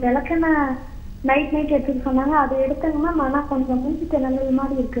கிடைக்கலைங்க மேம். விளக்கெண்ணெய் நைட் எடுத்துக்க சொன்னாங்க, அதை எடுத்தாங்க மேம். ஆனா கொஞ்சம் மூச்சு திணறல்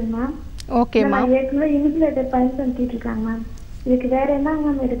மாதிரி இருக்குங்க மேம். Okay ma'am. ஏற்கனவே இன்சுலேட்டர் பயன்படுத்திட்டு இருக்காங்க மேம். இதுக்கு வேற என்ன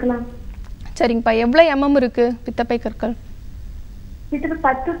மேம் எடுக்கலாம்? சரிங்கப்பா, எவ்வளோ mm இருக்குது பித்தப்பை கற்கள்?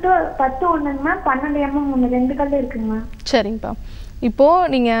 கிட்டத்தட்ட 10 ஒண்ணுங்க மேம், 12 mm ஒன்று, 2 கல் இருக்குங்க மேம். சரிங்கப்பா, இப்போது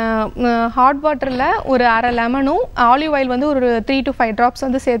நீங்கள் ஹாட் வாட்டரில் ஒரு 1/2 லெமனும் ஆலிவ் ஆயில் வந்து ஒரு 3 to 5 drops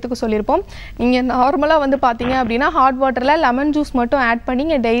வந்து சேர்த்துக்க சொல்லியிருப்போம். நீங்கள் நார்மலாக வந்து பார்த்தீங்க அப்படின்னா ஹாட் வாட்டரில் லெமன் ஜூஸ் மட்டும் ஆட் பண்ணி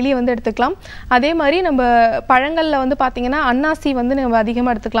நீங்கள் டெய்லி வந்து எடுத்துக்கலாம். அதே மாதிரி நம்ம பழங்களில் வந்து பார்த்தீங்கன்னா அன்னாசி வந்து நம்ம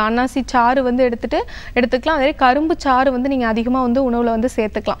அதிகமாக எடுத்துக்கலாம். அன்னாசி சாறு வந்து எடுத்துக்கலாம். அதே கரும்பு சாறு வந்து நீங்கள் அதிகமாக வந்து உணவில் வந்து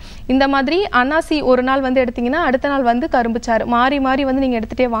சேர்த்துக்கலாம். இந்த மாதிரி அன்னாசி ஒரு நாள் வந்து எடுத்திங்கன்னா அடுத்த நாள் வந்து கரும்பு சாறு மாறி மாறி வந்து நீங்கள்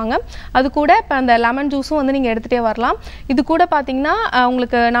எடுத்துகிட்டே வாங்க. அது கூட இப்போ அந்த லெமன் ஜூஸும் வந்து நீங்கள் எடுத்துகிட்டே வரலாம். இது கூட பார்த்தீங்கன்னா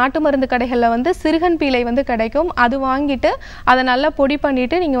உங்களுக்கு நாட்டு மருந்து கடைகளில் வந்து சிறுகன் பீலை வந்து கிடைக்கும். அது வாங்கிட்டு அதை நல்லா பொடி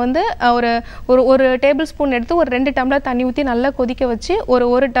பண்ணிட்டு நீங்கள் வந்து ஒரு டேபிள் ஸ்பூன் எடுத்து ஒரு 2 டம்ளர் தண்ணி ஊற்றி நல்லா கொதிக்க வச்சு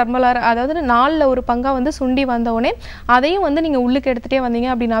ஒரு டம்ளர், அதாவது 4ல் ஒரு பங்காக வந்து சுண்டி வந்தவுடனே அதையும் வந்து நீங்கள் உள்ளுக்கு எடுத்துகிட்டே வந்தீங்க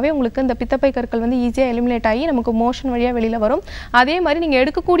அப்படின்னாவே உங்களுக்கு இந்த பித்தப்பை கற்கள் வந்து ஈஸியாக எலிமினேட் ஆகி நமக்கு மோஷன் வழியாக வெளியில் வரும். அதே மாதிரி நீங்கள்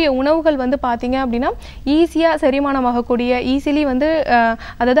எடுக்கக்கூடிய உணவுகள் வந்து பார்த்தீங்க அப்படின்னா ஈஸியாக செரிமானமாகக்கூடிய, ஈஸிலி வந்து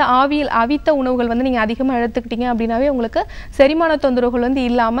அதாவது ஆவியில் அவித்த உணவுகள் வந்து நீங்கள் அதிகமாக எடுத்துக்கிட்டீங்க அப்படின்னாவே உங்களுக்கு செரிமான தொந்தரவுகள் வந்து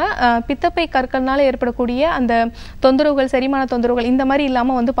இல்லாமல் பித்தப்பை கற்கள்னால ஏற்படக்கூடிய அந்த தொந்தரவுகள், செரிமான தொந்தரவுகள் இந்த மாதிரி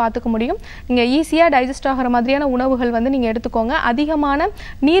இல்லாமல் வந்து பார்த்துக்க முடியும். நீங்கள் ஈஸியாக டைஜஸ்ட் ஆகிற மாதிரியான உணவுகள் வந்து நீங்கள் எடுத்துக்கோங்க. அதிகமான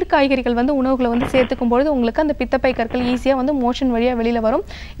நீர் காய்கறிகள் வந்து உணவுகளை வந்து சேர்த்துக்கும் பொழுது உங்களுக்கு அந்த பித்தப்பை கற்கள் ஈஸியாக வந்து மோஷன் வழியாக வெளியில் வரும்.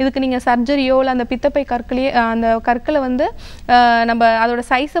 இதுக்கு நீங்கள் சர்ஜரியோ இல்லை அந்த பித்தப்பை அந்த கற்களை வந்து நம்ம அதோட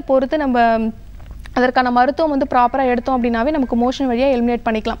சைஸை பொறுத்து நம்ம அதற்கான மருத்துவம் வந்து ப்ராப்பராக எடுத்தோம் அப்படின்னாவே நமக்கு மோஷன் வழியாக எலிமினேட்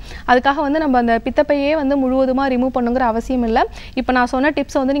பண்ணிக்கலாம். அதுக்காக வந்து நம்ம அந்த பித்தப்பையே வந்து முழுவதுமாக ரிமூவ் பண்ணுங்கிற அவசியம் இல்லை. இப்போ நான் சொன்ன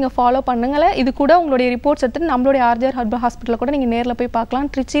டிப்ஸை வந்து நீங்கள் ஃபாலோ பண்ணுங்கள. இது கூட உங்களுடைய ரிப்போர்ட்ஸ் எடுத்துட்டு நம்மளுடைய RJR ஹெர்பல் ஹாஸ்பிட்டலில் கூட நீங்கள் நேரில் போய் பார்க்கலாம்.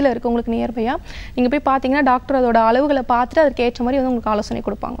 ட்ரிச்சியில் இருக்குது உங்களுக்கு நியர்பையாக. நீங்கள் போய் பார்த்தீங்கன்னா டாக்டர் அதோட அளவுகளை பார்த்துட்டு அதற்கு ஏற்ற மாதிரி வந்து உங்களுக்கு ஆலோசனை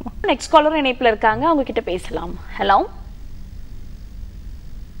கொடுப்பாங்கம்மா. நெக்ஸ்ட் காலர் இணைப்பில் இருக்காங்க, அவங்க கிட்ட பேசலாம். Hello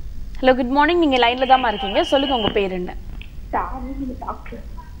hello good morning. நீங்கள் லைனில் தாம்மா இருக்கீங்க, சொல்லுங்கள் உங்கள் பேர் என்ன?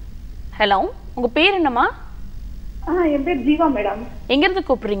 ஹலோ உங்க பேர் என்னம்மா? என் பேர் ஜீவா மேடம். எங்க இருந்து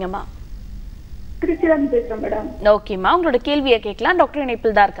கூப்பிடுறீங்கம்மா? திருச்சியில இருந்து பேசுறேன் மேடம். ஓகேம்மா, உங்களோட கேள்வியை கேட்கலாம். டாக்டர்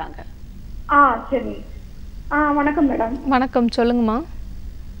இணைப்பில் தான் இருக்காங்க. சரி. வணக்கம் மேடம். வணக்கம், சொல்லுங்கம்மா.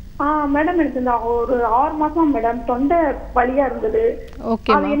 மேடம் எனக்கு இந்த ஒரு 6 மாசம் மேடம் தொண்டை வலியா இருந்தது.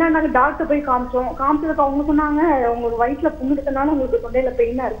 அது என்ன டாக்டர் போய் காமிச்சதுக்கு அவங்க சொன்னாங்க உங்களுக்கு வயிற்றுல புண்ணு இருக்கனால உங்களுக்கு தொண்டையில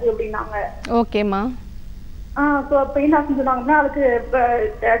பெயினா இருக்கு அப்படின்னாங்க. ஓகேம்மா. பெயின் ஆகும் சொன்னாங்கன்னா அதுக்கு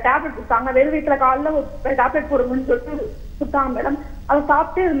டேப்லெட் கொடுத்தாங்க. வெறும் வயிற்றுல காலைல ஒரு டேப்லெட் போடுங்கன்னு சொல்லிட்டு கொடுத்தாங்க மேடம். அதை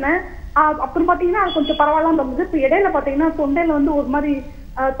சாப்பிட்டே இருந்தேன். அப்புறம் பாத்தீங்கன்னா அது கொஞ்சம் பரவாயில்லாம இருந்தது. இப்ப இடையில பாத்தீங்கன்னா தொண்டையில வந்து ஒரு மாதிரி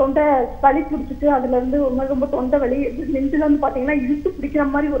தொண்டை சளி பிடிச்சிட்டு அதுல இருந்து ஒரு மாதிரி ரொம்ப தொண்டை வலி, நெஞ்சில வந்து பாத்தீங்கன்னா இழுத்து பிடிக்கிற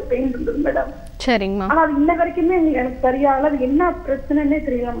மாதிரி ஒரு பெயின் இருந்தது மேடம். சரிங்கம்மா. ஆனா அது இன்ன வரைக்குமே எனக்கு சரியாகல. அது என்ன பிரச்சனைன்னே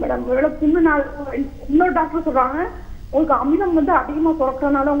தெரியல மேடம். ஒருவேளை புண்ணு நாள் இன்னொரு டாக்டர் சொல்றாங்க உங்களுக்கு அமிலம் வந்து அதிகமா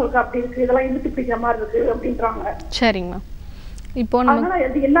சுரக்கிறதுனால உங்களுக்கு அப்படி இருக்கு, இதெல்லாம் இழுத்து பிடிக்கிற மாதிரி இருக்கு அப்படின்றாங்க. சரிங்கம்மா. இப்போ அதனால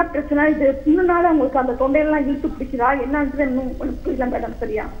அது என்ன பிரச்சனை, இது புண்ணுனால உங்களுக்கு அந்த தொண்டையெல்லாம் இழுத்து பிடிக்கிறா என்னன்னு இன்னும் புரியல மேடம்.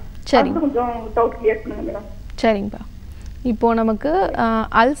 சரியா? சரி, கொஞ்சம் டவுட் கிளியர் பண்ணுங்க மேடம். சரிங்கப்பா. இப்போது நமக்கு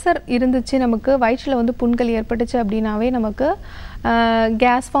அல்சர் இருந்துச்சு, நமக்கு வயிற்றில் வந்து புண்கள் ஏற்பட்டுச்சு அப்படின்னாவே நமக்கு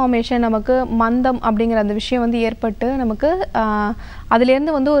கேஸ் ஃபார்மேஷன், நமக்கு மந்தம் அப்படிங்கிற அந்த விஷயம் வந்து ஏற்பட்டு நமக்கு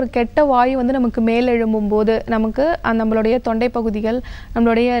அதுலேருந்து வந்து ஒரு கெட்ட வாயு வந்து நமக்கு மேலெழும்பும் போது நமக்கு நம்மளுடைய தொண்டை பகுதிகள்,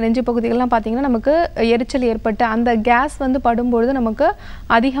 நம்மளுடைய நெஞ்சு பகுதிகள்லாம் பார்த்திங்கன்னா நமக்கு எரிச்சல் ஏற்பட்டு அந்த கேஸ் வந்து படும்பொழுது நமக்கு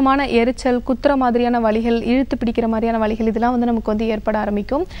அதிகமான எரிச்சல், குத்துற மாதிரியான வலிகள், இழுத்து பிடிக்கிற மாதிரியான வலிகள் இதெல்லாம் வந்து நமக்கு வந்து ஏற்பட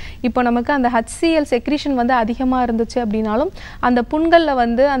ஆரம்பிக்கும். இப்போ நமக்கு அந்த HCl செக்ரீஷன் வந்து அதிகமாக இருந்துச்சு அப்படின்னாலும் அந்த புண்களில்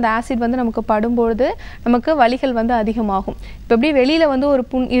வந்து அந்த ஆசிட் வந்து நமக்கு படும்பொழுது நமக்கு வலிகள் வந்து அதிகமாகும். இப்போ எப்படி வெளியில் வந்து ஒரு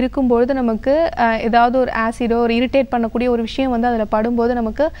புண் இருக்கும்பொழுது நமக்கு ஏதாவது ஒரு ஆசிடோ ஒரு இரிட்டேட் பண்ணக்கூடிய ஒரு விஷயம் வந்து அதில் படும்போது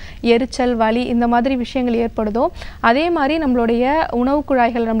நமக்கு எரிச்சல், வலி இந்த மாதிரி விஷயங்கள் ஏற்படுதோ அதே மாதிரி நம்மளுடைய உணவு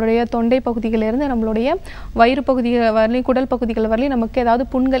குழாய்கள், நம்மளுடைய தொண்டை பகுதிகளிலிருந்து நம்மளுடைய வயிறு பகுதிகள் வரலையும் குடல் பகுதிகள் வரலையும் நமக்கு ஏதாவது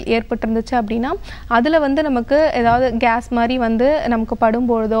புண்கள் ஏற்பட்டிருந்துச்சு அப்படின்னா அதில் வந்து நமக்கு ஏதாவது கேஸ் மாதிரி வந்து நமக்கு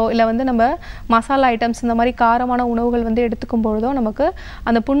படும்பொழுதோ இல்லை வந்து நம்ம மசாலா ஐட்டம்ஸ் இந்த மாதிரி காரமான உணவுகள் வந்து எடுத்துக்கும் பொழுதோ நமக்கு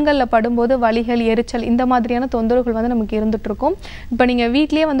அந்த புண்களில் படும்போது வலிகள், எரிச்சல் இந்த மாதிரியான தொந்தரவுகள் வந்து நமக்கு இருந்துகிட்ருக்கும். இப்போ நீங்கள்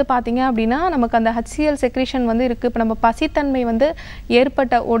வீட்லேயே வந்து பார்த்தீங்க அப்படின்னா நமக்கு அந்த HCl செக்ரீஷன் வந்து இருக்குது. இப்போ நம்ம பசித்தன்மை வந்து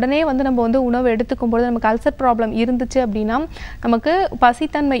ஏற்பட்ட உடனே வந்து நம்ம வந்து உணவு எடுத்துக்கும் பொழுது நமக்கு அல்சர் ப்ராப்ளம் இருந்துச்சு அப்படின்னா நமக்கு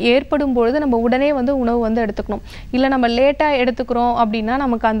பசித்தன்மை ஏற்படும் பொழுது நம்ம உடனே வந்து உணவு வந்து எடுத்துக்கணும். இல்லை நம்ம லேட்டாக எடுத்துக்கிறோம் அப்படின்னா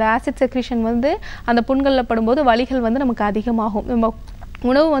நமக்கு அந்த ஆசிட் செக்ரீஷன் வந்து அந்த புண்களில் படும்போது வலிகள் வந்து நமக்கு அதிகமாகும். நம்ம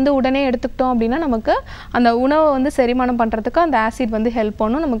உணவு வந்து உடனே எடுத்துக்கிட்டோம் அப்படின்னா நமக்கு அந்த உணவை வந்து செரிமானம் பண்ணுறதுக்கு அந்த ஆசிட் வந்து ஹெல்ப்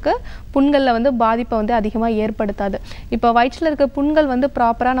பண்ணும், நமக்கு புண்களில் வந்து பாதிப்பை வந்து அதிகமாக ஏற்படுத்தாது. இப்போ வயிற்றில் இருக்க புண்கள் வந்து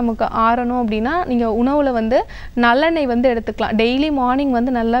ப்ராப்பராக நமக்கு ஆறணும் அப்படின்னா நீங்கள் உணவில் வந்து நல்லெண்ணெய் வந்து எடுத்துக்கலாம். டெய்லி மார்னிங்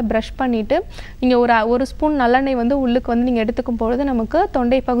வந்து நல்லா ப்ரஷ் பண்ணிவிட்டு நீங்கள் ஒரு ஸ்பூன் நல்லெண்ணெய் வந்து உள்ளுக்கு வந்து நீங்கள் எடுத்துக்கும் பொழுது நமக்கு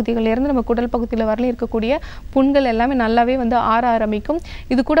தொண்டை பகுதிகளிலேருந்து நம்ம குடல் பகுதியில் வரலையும் இருக்கக்கூடிய புண்கள் எல்லாமே நல்லாவே வந்து ஆற ஆரம்பிக்கும்.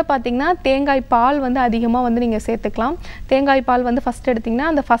 இது கூட பார்த்திங்கன்னா தேங்காய் பால் வந்து அதிகமாக வந்து நீங்கள் சேர்த்துக்கலாம். தேங்காய் பால் வந்து ஃபஸ்ட் எடுத்து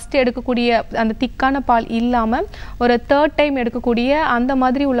அந்த ஃபர்ஸ்ட் எடுக்கக்கூடிய அந்த திக்கான பால் இல்லாமல் ஒரு 3rd டைம் எடுக்கக்கூடிய அந்த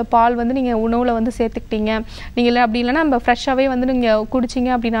மாதிரி உள்ள பால் வந்து நீங்கள் உணவில் வந்து சேர்த்துக்கிட்டீங்க. நீங்கள் அப்படி இல்லைன்னா நம்ம ஃப்ரெஷ்ஷாகவே வந்து நீங்கள்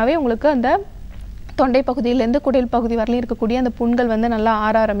குடிச்சிங்க அப்படின்னாவே உங்களுக்கு அந்த தொண்டை பகுதியிலேருந்து குடல் பகுதி வரலையும் இருக்கக்கூடிய அந்த புண்கள் வந்து நல்லா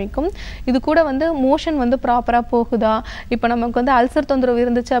ஆற ஆரம்பிக்கும். இது கூட வந்து மோஷன் வந்து ப்ராப்பராக போகுதா, இப்போ நமக்கு வந்து அல்சர் தொந்தரவு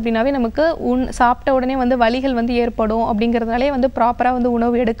இருந்துச்சு அப்படின்னாவே நமக்கு சாப்பிட்ட உடனே வந்து வலிகள் வந்து ஏற்படும். அப்படிங்கிறதுனாலே வந்து ப்ராப்பராக வந்து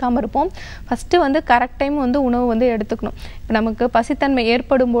உணவு எடுக்காமல் இருப்போம். ஃபஸ்ட்டு வந்து கரெக்ட் டைம் வந்து உணவு வந்து எடுத்துக்கணும். இப்போ நமக்கு பசித்தன்மை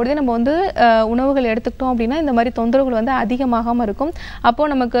ஏற்படும் போதே நம்ம வந்து உணவுகள் எடுத்துக்கிட்டோம் அப்படின்னா இந்த மாதிரி தொந்தரவுகள் வந்து அதிகமாகாமல் இருக்கும்.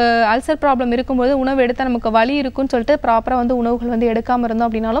 அப்போது நமக்கு அல்சர் ப்ராப்ளம் இருக்கும்போது உணவு எடுத்தால் நமக்கு வலி இருக்குன்னு சொல்லிட்டு ப்ராப்பராக வந்து உணவுகள் வந்து எடுக்காமல் இருந்தோம்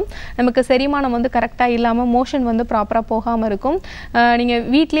அப்படின்னாலும் நமக்கு செரிமானம் வந்து கரெக்டாக இல்லாமல் மோஷன் வந்து ப்ராப்பராக போகாமல் இருக்கும். நீங்கள்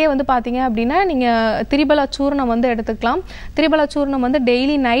வீட்டிலே வந்து பார்த்தீங்க அப்படின்னா நீங்கள் திரிபலா சூர்ணம் வந்து எடுத்துக்கலாம். திரிபலா சூர்ணம் வந்து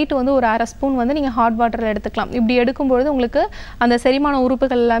டெய்லி நைட் வந்து ஒரு 1/2 ஸ்பூன் வந்து நீங்கள் ஹாட் வாட்டரில் எடுத்துக்கலாம். இப்படி எடுக்கும்பொழுது உங்களுக்கு அந்த செரிமான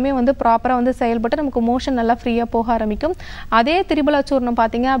உறுப்புகள் எல்லாமே வந்து ப்ராப்பராக வந்து செயல்பட்டு நமக்கு மோஷன் நல்லா ஃப்ரீயாக போக ஆரம்பிக்கும். அதே திரிபலா சூர்ணம்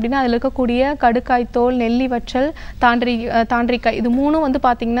பார்த்தீங்க அப்படின்னா அதில் இருக்கக்கூடிய கடுக்காய் தோல், நெல்லி வற்றல், தாண்டிக்காய் இது மூணும் வந்து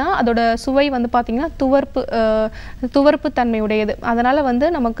பார்த்தீங்கன்னா அதோட சுவை வந்து பார்த்தீங்கன்னா துவர்ப்பு தன்மையுடையது. அதனால் வந்து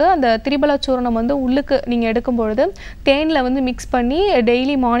நமக்கு அந்த திரிபலா சூர்ணம் வந்து உள்ளுக்கு நீங்கள் எடுக்கும்பொழுது தேனில் வந்து மிக்ஸ் பண்ணி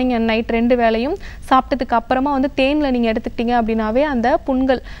டெய்லி மார்னிங் அண்ட் நைட் 2 வேளையும் சாப்பிட்டதுக்கு அப்புறமா வந்து தேனில் நீங்கள் எடுத்துக்கிட்டீங்க அப்படின்னாவே அந்த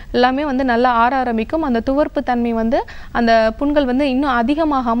புண்கள் எல்லாமே வந்து நல்லா ஆற ஆரம்பிக்கும். அந்த துவர்ப்பு தன்மை வந்து அந்த புண்கள் வந்து இன்னும்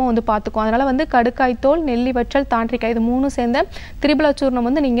அதிகமாகாமல் வந்து பார்த்துக்கும். அதனால் வந்து கடுக்காய் தோல், நெல்லி வற்றல், தாண்டிக்காய் இது 3 சேர்ந்த திரிபலா சூர்ணம்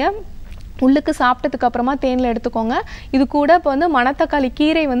வந்து நீங்கள் உள்ளுக்கு சாப்பிட்டதுக்கு அப்புறமா தேனில் எடுத்துக்கோங்க. இது கூட இப்போ வந்து மணத்தக்காளி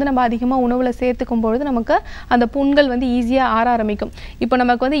கீரை வந்து நம்ம அதிகமாக உணவில் சேர்த்துக்கும் பொழுது நமக்கு அந்த புண்கள் வந்து ஈஸியாக ஆற ஆரம்பிக்கும். இப்போ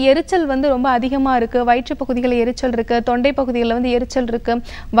நமக்கு வந்து எரிச்சல் வந்து ரொம்ப அதிகமாக இருக்குது, வயிற்று பகுதிகளில் எரிச்சல் இருக்குது, தொண்டை பகுதிகளில் வந்து எரிச்சல் இருக்குது,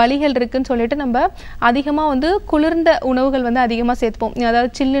 வலிகள் இருக்குதுன்னு சொல்லிட்டு நம்ம அதிகமாக வந்து குளிர்ந்த உணவுகள் வந்து அதிகமாக சேர்த்துப்போம்.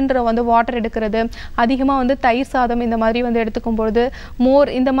 அதாவது சில்லுன்ற வந்து வாட்டர் எடுக்கிறது, அதிகமாக வந்து தயிர் சாதம் இந்த மாதிரி வந்து எடுத்துக்கும் பொழுது,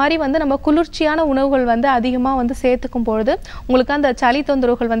 மோர் இந்த மாதிரி வந்து நம்ம குளிர்ச்சியான உணவுகள் வந்து அதிகமாக வந்து சேர்த்துக்கும் பொழுது உங்களுக்கு அந்த சளி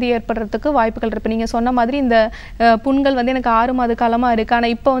தொந்தரவுகள் வந்து ஏற்படுறதுக்கு வாய்ப்புகள் இருக்கு. நீங்க சொன்ன மாதிரி இந்த புண்கள் வந்து எனக்கு 6 மாத காலமா இருக்கு, ஆனா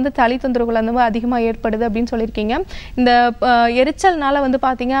இப்போ வந்து சளி தொந்தரவுகள் அந்த மாதிரி அதிகமா ஏற்படுது அப்படின்னு சொல்லியிருக்கீங்க. இந்த எரிச்சல்னால வந்து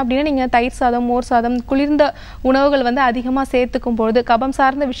பாத்தீங்க அப்படின்னா நீங்க தயிர் சாதம், மோர் சாதம், குளிர்ந்த உணவுகள் வந்து அதிகமா சேர்த்துக்கும் பொழுது, கபம்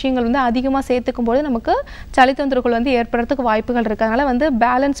சார்ந்த விஷயங்கள் வந்து அதிகமா சேர்த்துக்கும் பொழுது நமக்கு சளி தொந்தரவுகள் வந்து ஏற்படுறதுக்கு வாய்ப்புகள் இருக்கு. அதனால வந்து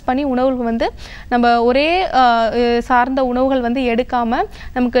பேலன்ஸ் பண்ணி உணவுகள் வந்து நம்ம ஒரே சார்ந்த உணவுகள் வந்து எடுக்காம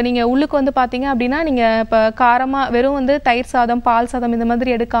நமக்கு நீங்க உள்ளுக்கு வந்து பாத்தீங்க அப்படின்னா நீங்க இப்போ காரமா வெறும் வந்து தயிர் சாதம், பால் சாதம் இந்த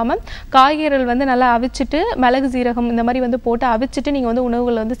மாதிரி எடுக்காம காய்கறிகள் வந்து நல்லா அவிச்சிட்டு மிளகு சீரகம் இந்த மாதிரி வந்து போட்டு அவிச்சிட்டு நீங்கள் வந்து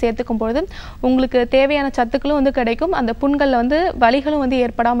உணவுகளை வந்து சேர்த்துக்கும் பொழுது உங்களுக்கு தேவையான சத்துக்களும் வந்து கிடைக்கும், அந்த புண்களில் வந்து வலிகளும் வந்து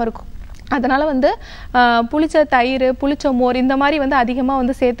ஏற்படாமல் இருக்கும். அதனால் வந்து புளிச்ச தயிர், புளிச்ச மோர் இந்த மாதிரி வந்து அதிகமாக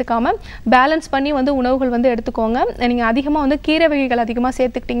வந்து சேர்த்துக்காம பேலன்ஸ் பண்ணி வந்து உணவுகள் வந்து எடுத்துக்கோங்க. நீங்கள் அதிகமாக வந்து கீரை வகைகள் அதிகமாக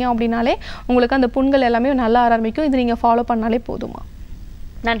சேர்த்துக்கிட்டீங்க அப்படின்னாலே உங்களுக்கு அந்த புண்கள் எல்லாமே நல்லா ஆரம்பிக்கும். இது நீங்கள் ஃபாலோ பண்ணாலே போதுமா.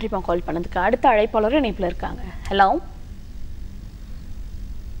 நன்றிப்பா கால் பண்ணதுக்கு. அடுத்த அழைப்பாளர் இணைப்பில் இருக்காங்க. Hello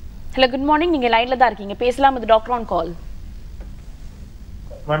hello, good morning. நீங்க லைன்ல தான் இருக்கீங்க, பேசலாம். இது டாக்டர் ஆன் கால்.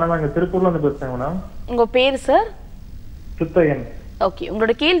 மேடம் நாங்க திருப்பூர்ல இருந்து பேசுறேன் மேடம். உங்க பேர் சார்? சித்தையன். ஓகே,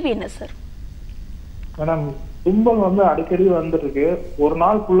 உங்களோட கேள்வி என்ன சார்? மேடம், தும்பல் வந்து அடிக்கடி வந்துருக்கு, ஒரு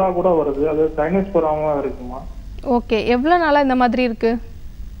நாள் ஃபுல்லா கூட வருது, அது சைனஸ் ப்ராப்ளமா இருக்குமா? ஓகே, எவ்வளவு நாளா இந்த மாதிரி இருக்கு?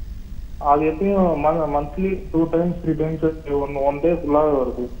 அது எப்பயும் monthly 2 times 3 times one day ஃபுல்லாவே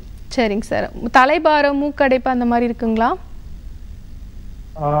வருது. சரிங்க சார். தலைபாரம், மூக்கடைப்பு அந்த மாதிரி இருக்குங்களா?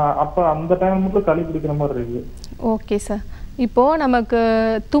 அப்ப அந்த டைம் மட்டும் சளி பிடிக்கிற மாதிரி இருக்கு. Okay sir. இப்போது நமக்கு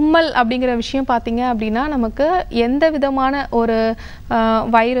தும்மல் அப்படிங்கிற விஷயம் பார்த்தீங்க அப்படின்னா, நமக்கு எந்த விதமான ஒரு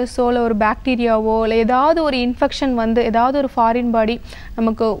வைரஸோ இல்லை ஒரு பாக்டீரியாவோ இல்லை ஏதாவது ஒரு இன்ஃபெக்ஷன் வந்து ஏதாவது ஒரு ஃபாரின் பாடி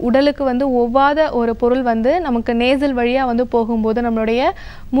நமக்கு உடலுக்கு வந்து ஒவ்வாத ஒரு பொருள் வந்து நமக்கு நேசல் வழியாக வந்து போகும்போது, நம்மளுடைய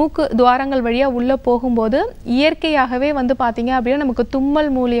மூக்கு துவாரங்கள் வழியாக உள்ளே போகும்போது இயற்கையாகவே வந்து பார்த்தீங்க அப்படின்னா நமக்கு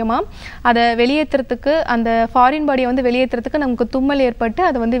தும்மல் மூலியமாக அதை வெளியேற்றுறதுக்கு, அந்த ஃபாரின் பாடியை வந்து வெளியேற்றுறதுக்கு நமக்கு தும்மல் ஏற்பட்டு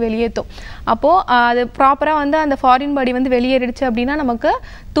அதை வந்து வெளியேற்றும். அப்போது அது ப்ராப்பராக வந்து அந்த ஃபாரின் பாடி வந்து வெளியேறிடுச்சு அப்படின்னா நமக்கு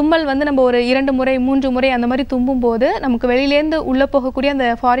தும்மல் வந்து நம்ம ஒரு 2 முறை 3 முறை அந்த மாதிரி தும்பும் போது நமக்கு வெளியிலேருந்து உள்ளே போகக்கூடிய அந்த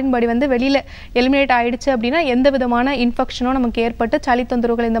ஃபாரின் பாடி வந்து வெளியில் எலிமினேட் ஆகிடுச்சு அப்படின்னா எந்த விதமான இன்ஃபெக்ஷனும் நமக்கு ஏற்பட்டு சளி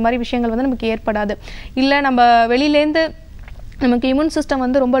தொந்தரவுகள் இந்த மாதிரி விஷயங்கள் வந்து நமக்கு ஏற்படாது. இல்லை நம்ம வெளியிலேருந்து நமக்கு இம்யூன் சிஸ்டம்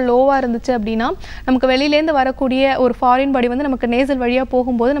வந்து ரொம்ப லோவாக இருந்துச்சு அப்படின்னா நமக்கு வெளியிலேருந்து வரக்கூடிய ஒரு ஃபாரின் பாடி வந்து நமக்கு நேசல் வழியாக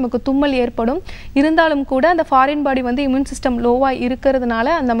போகும்போது நமக்கு தும்மல் ஏற்படும். இருந்தாலும் கூட அந்த ஃபாரின் பாடி வந்து இம்யூன் சிஸ்டம் லோவாக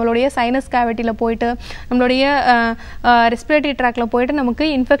இருக்கிறதுனால நம்மளுடைய சைனஸ் கேவிட்டியில் போயிட்டு நம்மளுடைய ரெஸ்பிரேட்டரி ட்ராக்ல போயிட்டு நமக்கு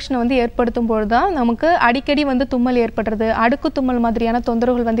இன்ஃபெக்ஷனை வந்து ஏற்படுத்தும் பொழுது தான் நமக்கு அடிக்கடி வந்து தும்மல் ஏற்படுறது, அடுக்கு தும்மல் மாதிரியான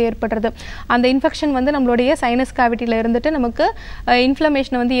தொந்தரவுகள் வந்து ஏற்படுறது. அந்த இன்ஃபெக்ஷன் வந்து நம்மளுடைய சைனஸ் கேவிட்டியில் இருந்துட்டு நமக்கு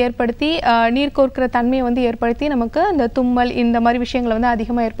இன்ஃப்ளமேஷனை வந்து ஏற்படுத்தி நீர் கோர்க்கிற தன்மையை வந்து ஏற்படுத்தி நமக்கு இந்த தும்மல் இந்த மாதிரி விஷயங்களை வந்து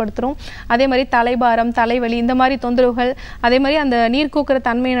அதிகமாக ஏற்படுத்துகிறோம். அதே மாதிரி தலைபாரம், தலைவலி இந்த மாதிரி தொந்தரவுகள், அதே மாதிரி அந்த நீர் கூக்கிற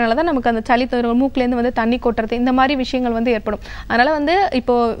தன்மையினால தான் நமக்கு அந்த சளி தொந்தரவு, மூக்குலேருந்து வந்து தண்ணி கொட்டுறது, இந்த மாதிரி விஷயங்கள் வந்து ஏற்படும். அதனால் வந்து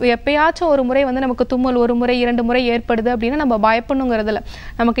இப்போ எப்பயாச்சும் ஒரு முறை வந்து நமக்கு தும்மல் 1 முறை 2 முறை ஏற்படுது அப்படின்னா நம்ம பயப்படணுங்கிறதுல,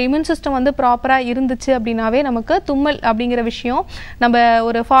 நமக்கு இம்யூன் சிஸ்டம் வந்து ப்ராப்பராக இருந்துச்சு அப்படின்னாவே நமக்கு தும்மல் அப்படிங்கிற விஷயம் நம்ம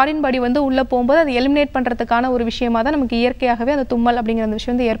ஒரு ஃபாரின் பாடி வந்து உள்ளே போகும்போது அதை எலிமினேட் பண்ணுறதுக்கான ஒரு விஷயமாக தான் நமக்கு இயற்கையாகவே அந்த தும்மல் அப்படிங்கிற அந்த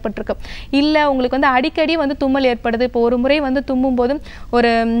விஷயம் வந்து ஏற்பட்டிருக்கு. இல்லை உங்களுக்கு வந்து அடிக்கடி வந்து தும்மல் ஏற்படுது, இப்போ ஒரு முறை வந்து தும்பும் போதும் ஒரு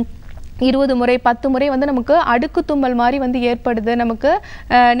 20 முறை 10 முறை வந்து நமக்கு அடுக்கு தும்மல் மாதிரி வந்து ஏற்படுது, நமக்கு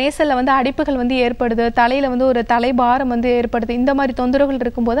நேசலில் வந்து அடைப்புகள் வந்து ஏற்படுது, தலையில் வந்து ஒரு தலைபாரம் வந்து ஏற்படுது, இந்த மாதிரி தொந்தரவுகள்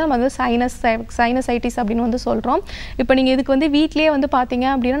இருக்கும்போது நம்ம வந்து சைனசைட்டிஸ் அப்படின்னு வந்து சொல்கிறோம். இப்போ நீங்கள் இதுக்கு வந்து வீட்டிலேயே வந்து பார்த்தீங்க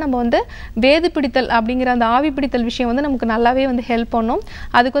அப்படின்னா நம்ம வந்து வேது பிடித்தல் அப்படிங்கிற அந்த ஆவி பிடித்தல் விஷயம் வந்து நமக்கு நல்லாவே வந்து ஹெல்ப் பண்ணும்.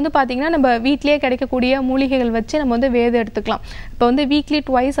 அதுக்கு வந்து பார்த்தீங்கன்னா நம்ம வீட்டிலேயே கிடைக்கக்கூடிய மூலிகைகள் வச்சு நம்ம வந்து வேது எடுத்துக்கலாம். இப்போ வந்து வீக்லி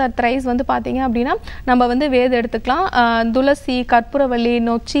 2 or 3 வந்து பார்த்தீங்க அப்படின்னா நம்ம வந்து வேது எடுத்துக்கலாம். துளசி, கற்பூரவள்ளி,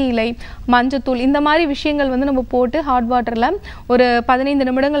 நொச்சி இலை, மஞ்சத்தூள் இந்த மாதிரி விஷயங்கள் வந்து நம்ம போட்டு ஹாட் வாட்டரில் ஒரு 15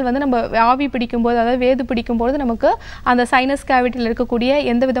 நிமிடங்கள் வந்து நம்ம ஆவி பிடிக்கும்போது, அதாவது வேது பிடிக்கும்போது நமக்கு அந்த சைனஸ் கேவிட்டியில் இருக்கக்கூடிய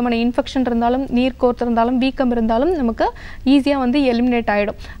எந்த விதமான இன்ஃபெக்ஷன் இருந்தாலும், நீர் கோர்த்து இருந்தாலும், வீக்கம் இருந்தாலும் நமக்கு ஈஸியாக வந்து எலிமினேட்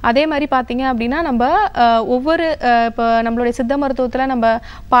ஆகிடும். அதே மாதிரி பார்த்தீங்க அப்படின்னா நம்ம ஒவ்வொரு இப்போ நம்மளுடைய சித்த மருத்துவத்தில் நம்ம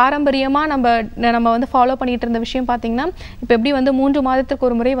பாரம்பரியமாக நம்ம வந்து ஃபாலோ பண்ணிட்டு இருந்த விஷயம் பார்த்தீங்கன்னா, இப்போ எப்படி வந்து 3 மாதத்துக்கு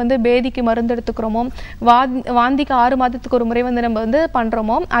ஒரு முறை வந்து பேதிக்கு மருந்து எடுத்துக்கிறோமோ, வாந்திக்கு 6 மாதத்துக்கு ஒரு முறை வந்து நம்ம வந்து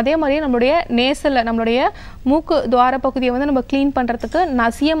பண்ணுறோமோ, அதே மாதிரி நம்மளுடைய நேசல்ல நம்மளுடைய மூக்கு துவார பகுதியை வந்து நம்ம க்ளீன் பண்ணுறதுக்கு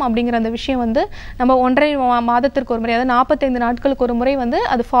நசியம் அப்படிங்கிற அந்த விஷயம் வந்து நம்ம 1.5 மாதத்திற்கு ஒரு முறை, அதாவது 45 நாட்களுக்கு ஒரு முறை வந்து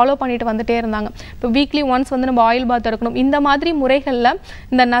அது ஃபாலோ பண்ணிட்டு வந்துட்டே இருந்தாங்க. இப்போ வீக்லி ஒன்ஸ் வந்து நம்ம ஆயில் பாத் எடுக்கணும். இந்த மாதிரி முறைகளில்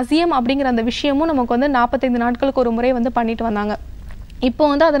இந்த நசியம் அப்படிங்கிற அந்த விஷயமும் நமக்கு வந்து 45 நாட்களுக்கு ஒரு முறை வந்து பண்ணிட்டு வந்தாங்க. இப்போ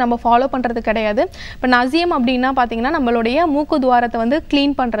வந்து அதை நம்ம ஃபாலோ பண்ணுறது கிடையாது. இப்போ நசியம் அப்படின்னா பார்த்தீங்கன்னா நம்மளுடைய மூக்கு துவாரத்தை வந்து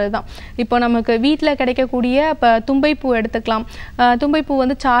க்ளீன் பண்ணுறது தான். இப்போ நமக்கு வீட்டில் கிடைக்கக்கூடிய இப்போ தும்பைப்பூ எடுத்துக்கலாம். தும்பைப்பூ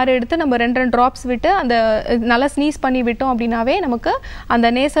வந்து சாறு எடுத்து நம்ம 2 ட்ராப்ஸ் விட்டு அந்த நல்லா ஸ்னீஸ் பண்ணி விட்டோம் அப்படின்னாவே நமக்கு அந்த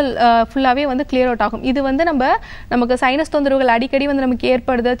நேசல் ஃபுல்லாகவே வந்து கிளியர் அவுட் ஆகும். இது வந்து நமக்கு சைனஸ் தொந்தரவுகள் அடிக்கடி வந்து நமக்கு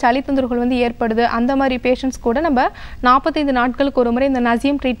ஏற்படுது, சளி தொந்தரவுகள் வந்து ஏற்படுது, அந்த மாதிரி பேஷண்ட்ஸ் கூட நம்ம 45 நாட்களுக்கு ஒரு முறை இந்த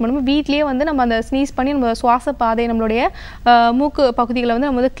நசியம் ட்ரீட்மெண்ட் வீட்லேயே வந்து நம்ம அந்த ஸ்னீஸ் பண்ணி நம்ம சுவாச பாதை, நம்மளுடைய மூக்கு பகுதிகளை வந்து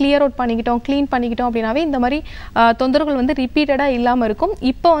நம்ம வந்து கிளியர் அவுட் பண்ணிக்கிட்டோம், க்ளீன் பண்ணிக்கிட்டோம் அப்படின்னாவே இந்த மாதிரி தொந்தரவுகள் வந்து ரிப்பீட்டடாக இல்லாமல் இருக்கும்.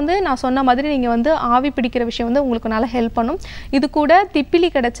 இப்போ வந்து நான் சொன்ன மாதிரி நீங்கள் வந்து ஆவி பிடிக்கிற விஷயம் வந்து உங்களுக்கு நல்லா ஹெல்ப் பண்ணும். இது கூட திப்பிலி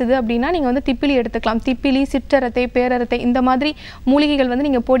கிடைச்சது அப்படின்னா நீங்கள் வந்து திப்பிலி எடுத்துக்கலாம். திப்பிலி, சிற்றரத்தை, பேரரத்தை இந்த மாதிரி மூலிகைகள் வந்து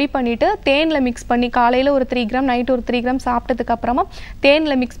நீங்கள் பொடி பண்ணிவிட்டு தேனில் மிக்ஸ் பண்ணி காலையில் ஒரு 3 கிராம், நைட்டு ஒரு 3 கிராம் சாப்பிட்டதுக்கு அப்புறமா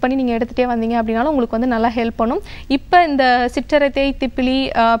தேனில் மிக்ஸ் பண்ணி நீங்கள் எடுத்துகிட்டே வந்தீங்க அப்படின்னாலும் உங்களுக்கு வந்து நல்லா ஹெல்ப் பண்ணும். இப்போ இந்த சிற்றரத்தை, திப்பிலி,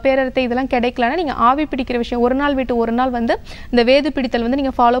 பேரரத்தை இதெல்லாம் கிடைக்கலன்னா நீங்கள் ஆவி பிடிக்கிற விஷயம் ஒரு நாள் விட்டு ஒரு நாள் வந்து இந்த வேது பிடித்தல் வந்து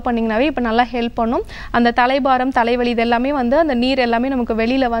நீங்கள் ஃபாலோ பண்ணிங்கனாவே இப்போ நல்லா ஹெல்ப் பண்ணும். அந்த தலைபாரம், தலைவலி இதெல்லாமே வந்து அந்த நீர் எல்லாமே நமக்கு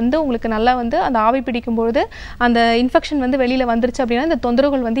வெளியில் வந்து உங்களுக்கு நல்லா வந்து அந்த ஆவி பிடிக்கும்பொழுது அந்த இன்ஃபெக்ஷன் வந்து வெளியில் வந்துருச்சு அப்படின்னா இந்த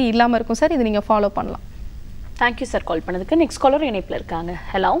தொந்தரவுகள் வந்து இல்லாமல் இருக்கும் சார். இது நீங்கள் ஃபாலோ பண்ணலாம். தேங்க்யூ சார் கால் பண்ணதுக்கு. நெக்ஸ்ட் காலர் இணைப்பில் இருக்காங்க.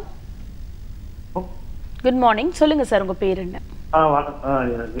 Hello, good morning. சொல்லுங்க சார், உங்க பேர் என்ன?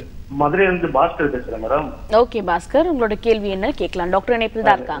 மதுரையிலிருந்து பாஸ்கர் பேசுறேன் மேடம். ஓகே பாஸ்கர், உங்களோட கேள்வி என்ன கேட்கலாம்? டாக்டர் இணைப்பில்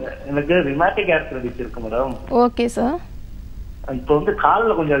தான் இருக்காங்க. எனக்கு ரிமேட்டிக் ஆர்த்ரைட்டிஸ் இருக்கு மேடம். Okay sir. இப்போ வந்து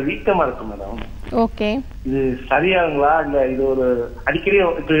காலில் கொஞ்சம் வீக்கமா இருக்கு மேடம். ஓகே. இது சரியாகுங்களா இல்ல இது ஒரு அடிக்கடி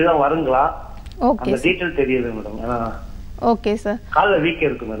இப்படிதான் வருங்களா? ஓகே. அந்த டீடைல் தெரியுது மேடம். Okay sir. காலில் வீக்கம்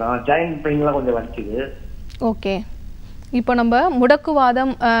இருக்கு மேடம். ஜாயிண்ட் பெயின்லாம் கொஞ்சம் வலிக்குது. ஓகே. இப்போ நம்ம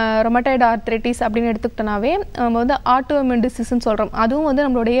முடக்குவாதம், ரொமட்டாய்டு ஆர்த்ரைட்டிஸ் அப்படின்னு எடுத்துக்கிட்டோனாவே நம்ம வந்து ஆட்டோஇம்யூன் டிசீஸ்ன்னு சொல்கிறோம். அதுவும் வந்து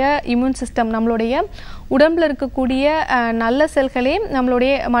நம்மளுடைய இம்யூன் சிஸ்டம், நம்மளுடைய உடம்பில் இருக்கக்கூடிய நல்ல செல்களே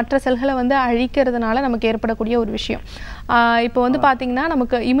நம்மளுடைய மற்ற செல்களை வந்து அழிக்கிறதுனால நமக்கு ஏற்படக்கூடிய ஒரு விஷயம். இப்போ வந்து பார்த்திங்கன்னா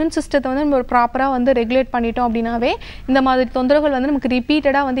நமக்கு இம்யூன் சிஸ்டத்தை வந்து நம்ம ப்ராப்பராக வந்து ரெகுலேட் பண்ணிட்டோம் அப்படின்னாவே இந்த மாதிரி தொந்தரவுகள் வந்து நமக்கு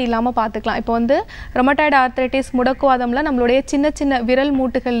ரிப்பீட்டடாக வந்து இல்லாமல் பார்த்துக்கலாம். இப்போ வந்து ரொமட்டாய்டு ஆர்த்ரைட்டிஸ் முடக்குவாதம்ல நம்மளுடைய சின்ன சின்ன விரல்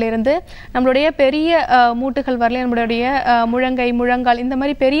மூட்டுகள்லேருந்து நம்மளுடைய பெரிய மூட்டுகள் வரலையும், நம்மளுடைய முழங்கை, முழங்கால், இந்த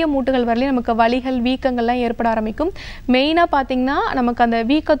மாதிரி பெரிய மூட்டுகள் வரலையும் நமக்கு வலிகள், வீக்கங்கள்லாம் ஏற்பட ஆரம்பிக்கும். மெயினாக பார்த்திங்கன்னா நமக்கு அந்த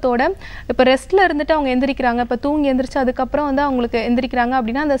வீக்கத்தோட இப்போ ரெஸ்ட்டில் இருந்துட்டு அவங்க எந்திரிக்கிறாங்க, இப்போ தூங்கி எந்திரிச்சு அதுக்கப்புறம் வந்து அவங்களுக்கு எந்திரிக்கிறாங்க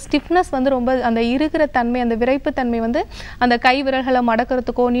அப்படின்னா அந்த ஸ்டிஃப்னஸ் வந்து ரொம்ப அந்த இருக்கிற தன்மை, அந்த விரைப்பு தன்மை வந்து அந்த கை விரல்களை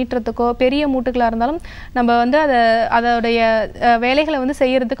மடக்கிறதுக்கோ நீட்டுறதுக்கோ பெரிய மூட்டுகளாக இருந்தாலும் நம்ம வந்து அதோடைய வேலைகளை வந்து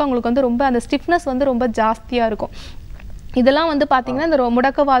செய்யறதுக்கு அவங்களுக்கு வந்து ரொம்ப அந்த ஸ்டிஃப்னஸ் வந்து ரொம்ப ஜாஸ்தியாக இருக்கும். இதெல்லாம் வந்து பார்த்தீங்கன்னா இந்த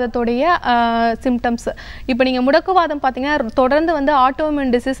முடக்குவாதத்தோடைய சிம்டம்ஸ். இப்போ நீங்கள் முடக்குவாதம் பார்த்தீங்கன்னா தொடர்ந்து வந்து ஆட்டோஇம்யூன்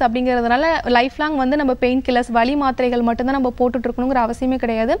டிசீஸ் அப்படிங்கிறதுனால லைஃப் லாங் வந்து நம்ம பெயின் கில்லர்ஸ், வலி மாத்திரைகள் மட்டும்தான் நம்ம போட்டுட்ருக்கணுங்கிற அவசியமே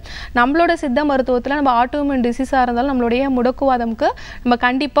கிடையாது. நம்மளோட சித்த மருத்துவத்தில் நம்ம ஆட்டோஇம்யூன் டிசீஸாக இருந்தாலும் நம்மளுடைய முடக்குவாதம்க்கு நம்ம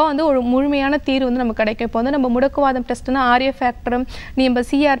கண்டிப்பாக வந்து ஒரு முழுமையான தீர்வு வந்து நமக்கு கிடைக்கும். இப்போ வந்து நம்ம முடக்குவாதம் டெஸ்ட்னா ஆர்ஏ ஃபேக்டர், நம்ம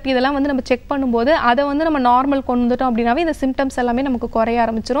சிஆர்பி இதெல்லாம் வந்து நம்ம செக் பண்ணும்போது அதை வந்து நம்ம நார்மல் கொண்டு வந்துட்டோம் அப்படின்னாவே இந்த சிம்டம்ஸ் எல்லாமே நமக்கு குறைய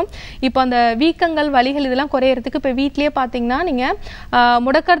ஆரம்பிச்சிடும். இப்போ அந்த வீக்கங்கள், வலிகள் இதெல்லாம் குறையிறதுக்கு இப்போ வீட்லேயே பார்த்தீங்கன்னா நீங்கள்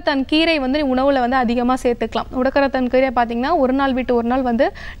முடக்கரத்தான் கீரை வந்து உணவில் வந்து அதிகமாக சேர்த்துக்கலாம். முடக்கரத்தான் கீரை பார்த்தீங்கன்னா ஒரு நாள் விட்டு ஒரு நாள் வந்து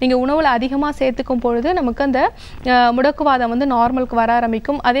நீங்கள் உணவில் அதிகமாக சேர்த்துக்கும் பொழுது நமக்கு அந்த முடக்குவாதம் வந்து நார்மலுக்கு வர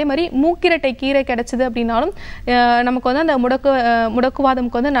ஆரம்பிக்கும். அதே மாதிரி மூக்கிரட்டை கீரை கிடைச்சிது அப்படின்னாலும் நமக்கு வந்து அந்த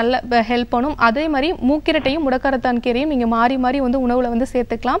முடக்குவாதம்க்கு வந்து நல்ல ஹெல்ப் பண்ணும். அதே மாதிரி மூக்கிரட்டையும் முடக்கரத்தான் கீரையும் நீங்கள் மாறி மாறி வந்து உணவில் வந்து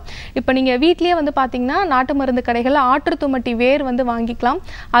சேர்த்துக்கலாம். இப்போ நீங்கள் வீட்லேயே வந்து பார்த்தீங்கன்னா நாட்டு மருந்து கடைகளில் ஆற்று துமட்டி வேர் வந்து வாங்கிக்கலாம்.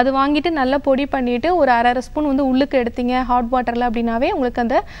 அது வாங்கிட்டு நல்லா பொடி பண்ணிட்டு ஒரு அரை ஸ்பூன் வந்து உள்ளுக்கு எடுத்தீங்க ஹாட் வாட்டரில் அப்படின்னாவே உங்களுக்கு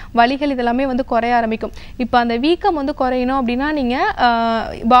அந்த வலிகள் இதெல்லாமே வந்து குறைய ஆரம்பிக்கும். இப்போ அந்த வீக்கம் வந்து குறையணும் அப்படின்னா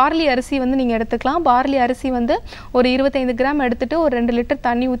நீங்கள் பார்லி அரிசி வந்து நீங்கள் எடுத்துக்கலாம். பார்லி அரிசி வந்து ஒரு 25 கிராம் எடுத்துட்டு ஒரு 2 லிட்டர்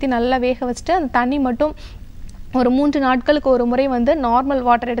தண்ணி ஊற்றி நல்லா வேக வச்சுட்டு அந்த தண்ணி மட்டும் ஒரு 3 நாட்களுக்கு ஒரு முறை வந்து நார்மல்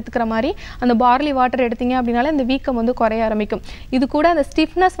வாட்டர் எடுத்துக்கிற மாதிரி அந்த பார்லி வாட்டர் எடுத்தீங்க அப்படின்னாலே இந்த வீக்கம் வந்து குறைய ஆரம்பிக்கும். இது கூட அந்த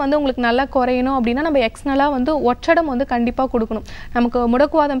ஸ்டிஃப்னஸ் வந்து உங்களுக்கு நல்லா குறையணும் அப்படின்னா நம்ம எக்ஸ்னலாக வந்து ஒற்றடம் வந்து கண்டிப்பாக கொடுக்கணும். நமக்கு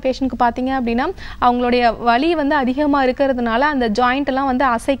முடக்குவாதம் பேஷண்ட்க்கு பார்த்தீங்க அப்படின்னா அவங்களுடைய வலி வந்து அதிகமாக இருக்கிறதுனால அந்த ஜாயிண்ட் எல்லாம் வந்து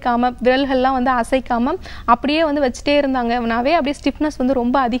அசைக்காமல், விரல்கள்லாம் வந்து அசைக்காமல் அப்படியே வந்து வச்சுட்டே இருந்தாங்கனாவே அப்படியே ஸ்டிஃப்னஸ் வந்து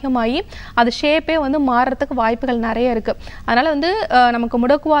ரொம்ப அதிகமாகி அது ஷேப்பே வந்து மாறுறதுக்கு வாய்ப்புகள் நிறைய இருக்குது. அதனால் வந்து நமக்கு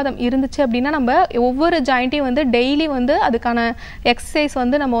முடக்குவாதம் இருந்துச்சு அப்படின்னா நம்ம ஒவ்வொரு ஜாயிண்ட்டையும் வந்து டெய்லி வந்து அதுக்கான எக்ஸசைஸ்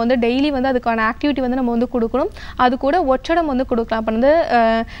வந்து நம்ம வந்து டெய்லி வந்து அதுக்கான ஆக்டிவிட்டி வந்து நம்ம வந்து கொடுக்கணும். அது கூட ஒற்றடம் வந்து கொடுக்கலாம். இப்போ வந்து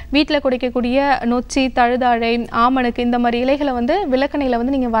வீட்டில் குடிக்கக்கூடிய நொச்சி, தழுதாழை, ஆமணுக்கு இந்த மாதிரி இலைகளை வந்து விளக்கெண்ணெயில்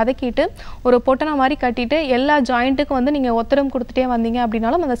வந்து நீங்கள் வதக்கிட்டு ஒரு பொட்டனை மாதிரி கட்டிட்டு எல்லா ஜாயிண்ட்டுக்கும் வந்து நீங்கள் ஒத்தடம் கொடுத்துட்டே வந்தீங்க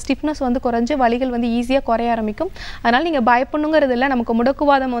அப்படின்னாலும் அந்த ஸ்டிஃப்னஸ் வந்து குறைஞ்சு வலிகள் வந்து ஈஸியாக குறைய ஆரம்பிக்கும். அதனால் நீங்கள் பயப்படணுங்கிறது இல்லை. நமக்கு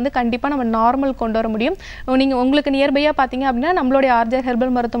முடக்குவாதம் வந்து கண்டிப்பாக நம்ம நார்மல் கொண்டு வர முடியும். நீங்கள் உங்களுக்கு நியர்பையாக பார்த்தீங்க அப்படின்னா நம்மளுடைய RJR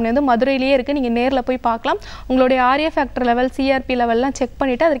ஹெர்பல் மருத்துவமனை வந்து மதுரையிலேயே இருக்குது. நீங்கள் நேரில் போய் பார்க்கலாம். உங்களுடைய RA factor level, CRP லெவல்லாம் check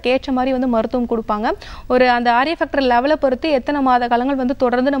பண்ணிவிட்டு அதற்கு ஏற்ற மாதிரி வந்து மருத்துவம் கொடுப்பாங்க. ஒரு அந்த ஆர்ஏ ஃபேக்டர் லெவலை பொறுத்து எத்தனை மாத காலங்கள் வந்து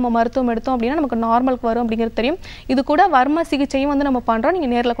தொடர்ந்து நம்ம மருத்துவம் எடுத்தோம் அப்படின்னா நமக்கு நார்மலுக்கு வரும் அப்படிங்கிறது தெரியும். இது கூட வர்ம சிகிச்சையும் வந்து நம்ம பண்ணுறோம்.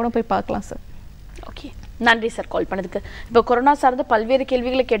 நீங்கள் நேரில் கூட போய் பார்க்கலாம் சார். ஓகே, நன்றி சார் கால் பண்ணதுக்கு. இப்போ கொரோனா சார்ந்த பல்வேறு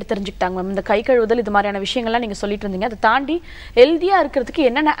கேள்விகளை கேட்டு தெரிஞ்சுக்கிட்டாங்க மேம். இந்த கை கழுவுதல் இது மாதிரியான விஷயங்கள்லாம் நீங்கள் சொல்லிட்டு இருந்தீங்க. அதை தாண்டி ஹெல்த்தியாக இருக்கிறதுக்கு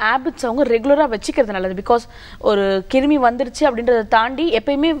என்னென்ன ஹேபிட்ஸ் அவங்க ரெகுலராக வச்சுக்கிறது நல்லது? பிகாஸ் ஒரு கிருமி வந்துருச்சு அப்படின்றத தாண்டி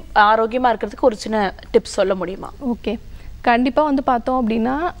எப்பயுமே ஆரோக்கியமாக இருக்கிறதுக்கு ஒரு சின்ன டிப்ஸ் சொல்ல முடியுமா? ஓகே, கண்டிப்பாக வந்து பார்த்தோம்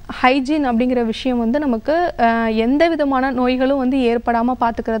அப்படின்னா ஹைஜீன் அப்படிங்கிற விஷயம் வந்து நமக்கு எந்த விதமான நோய்களும் வந்து ஏற்படாமல்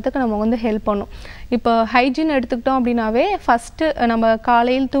பார்த்துக்கிறதுக்கு நம்ம வந்து ஹெல்ப் பண்ணும். இப்போ ஹைஜீன் எடுத்துக்கிட்டோம் அப்படின்னாவே ஃபஸ்ட்டு நம்ம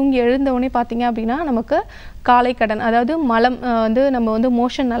காலையில் தூங்கி எழுந்தவுடனே பார்த்தீங்க அப்படின்னா நமக்கு காலை கடன், அதாவது மலம் வந்து நம்ம வந்து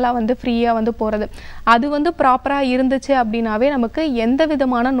மோஷன் நல்லா வந்து ஃப்ரீயாக வந்து போகிறது, அது வந்து ப்ராப்பராக இருந்துச்சு அப்படின்னாவே நமக்கு எந்த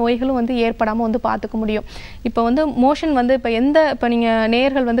விதமான நோய்களும் வந்து ஏற்படாமல் வந்து பார்த்துக்க முடியும். இப்போ வந்து மோஷன் வந்து இப்போ நீங்கள்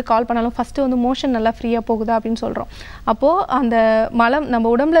நேயர்கள் வந்து கால் பண்ணாலும் ஃபஸ்ட்டு வந்து மோஷன் நல்லா ஃப்ரீயாக போகுதா அப்படின்னு சொல்கிறோம். அப்போது அந்த மலம்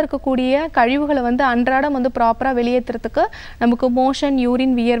நம்ம உடம்புல இருக்கக்கூடிய கழிவுகளை வந்து அன்றாடம் வந்து ப்ராப்பராக வெளியேற்றுறதுக்கு நமக்கு மோஷன்,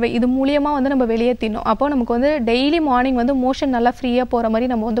 யூரின், வியர்வை இது மூலியமாக வந்து நம்ம வெளியேற்றினோம். அப்போ நமக்கு வந்து டெய்லி மார்னிங் வந்து மோஷன் நல்லா ஃப்ரீயாக போகிற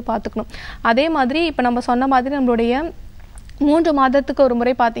மாதிரி நம்ம வந்து பார்த்துக்கணும். அதே மாதிரி இப்போ நம்ம சொன்ன மாதிரி நம்மளுடைய 3 மாதத்துக்கு ஒரு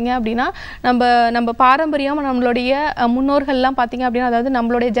முறை பார்த்தீங்க அப்படின்னா நம்ம பாரம்பரியமாக நம்மளுடைய முன்னோர்கள்லாம் பார்த்தீங்க அப்படின்னா, அதாவது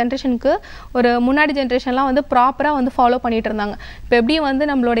நம்மளுடைய ஜென்ரேஷனுக்கு ஒரு முன்னாடி ஜென்ரேஷன்லாம் வந்து ப்ராப்பராக வந்து ஃபாலோ பண்ணிட்டு இருந்தாங்க. இப்போ எப்படி வந்து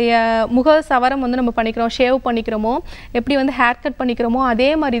நம்மளுடைய முக சவரம் வந்து நம்ம பண்ணிக்கிறோம், ஷேவ் பண்ணிக்கிறோமோ, எப்படி வந்து ஹேர் கட் பண்ணிக்கிறோமோ, அதே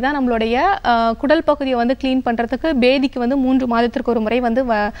மாதிரி தான் நம்மளுடைய குடல் பகுதியை வந்து க்ளீன் பண்ணுறதுக்கு பேதிக்கு வந்து 3 மாதத்திற்கு ஒரு முறை வந்து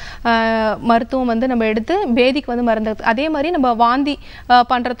மருத்துவம் வந்து நம்ம எடுத்து பேதிக்கு வந்து மருந்து. அதே மாதிரி நம்ம வாந்தி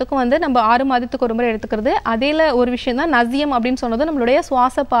பண்ணுறதுக்கும் வந்து நம்ம 6 மாதத்துக்கு ஒரு முறை எடுத்துக்கிறது. அதில் ஒரு விஷயம் தான் நசியம் அப்படின்னு சொன்னது, நம்மளுடைய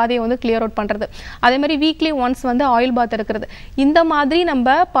சுவாச பாதையை வந்து கிளியர் அவுட் பண்றது. அதே மாதிரி வீக்லி ஒன்ஸ் வந்து ஆயில் பாத் எடுக்கிறது. இந்த மாதிரி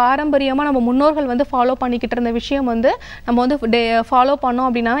நம்ம பாரம்பரியமா நம்ம முன்னோர்கள் வந்து ஃபாலோ பண்ணிக்கிட்டு இருந்த விஷயம் வந்து நம்ம வந்து ஃபாலோ பண்ணோம்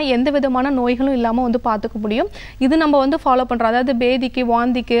அப்படின்னா எந்த விதமான நோய்களும் இல்லாம வந்து பார்த்துக்க முடியும். இது நம்ம வந்து ஃபாலோ பண்றோம். அதாவது பேதிக்கு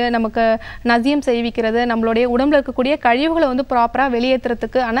வாந்திக்கு நமக்கு நசியம் செய்விக்கிறது, நம்மளுடைய உடம்புல இருக்கக்கூடிய கழிவுகளை வந்து ப்ராப்பரா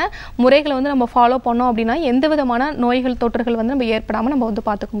வெளியேற்றுறதுக்கு ஆன முறைகளை வந்து நம்ம ஃபாலோ பண்ணோம் அப்படின்னா எந்த விதமான நோய்கள் தொற்றுகள் வந்து நம்ம ஏற்படாம நம்ம வந்து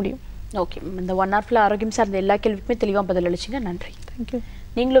பார்த்துக்க முடியும். ஓகே, இந்த 1 hour ஆரோக்கியம் சார்ந்த எல்லா கேள்விக்குமே தெளிவாக பதில் அளிச்சிங்க. நன்றி. தேங்க்யூ.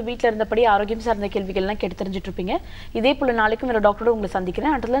 நீங்களும் வீட்டில் இருந்தபடி ஆரோக்கியம் சார்ந்த கேள்விகள்லாம் கேட்டு தெரிஞ்சுட்டு இருப்பீங்க. இதே போல நாளைக்கும் வேறு டாக்டரோட உங்களை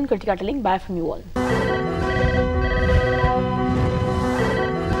சந்திக்கிறேன். Underline கிரிட்டிகாட்டலிங் by from you all.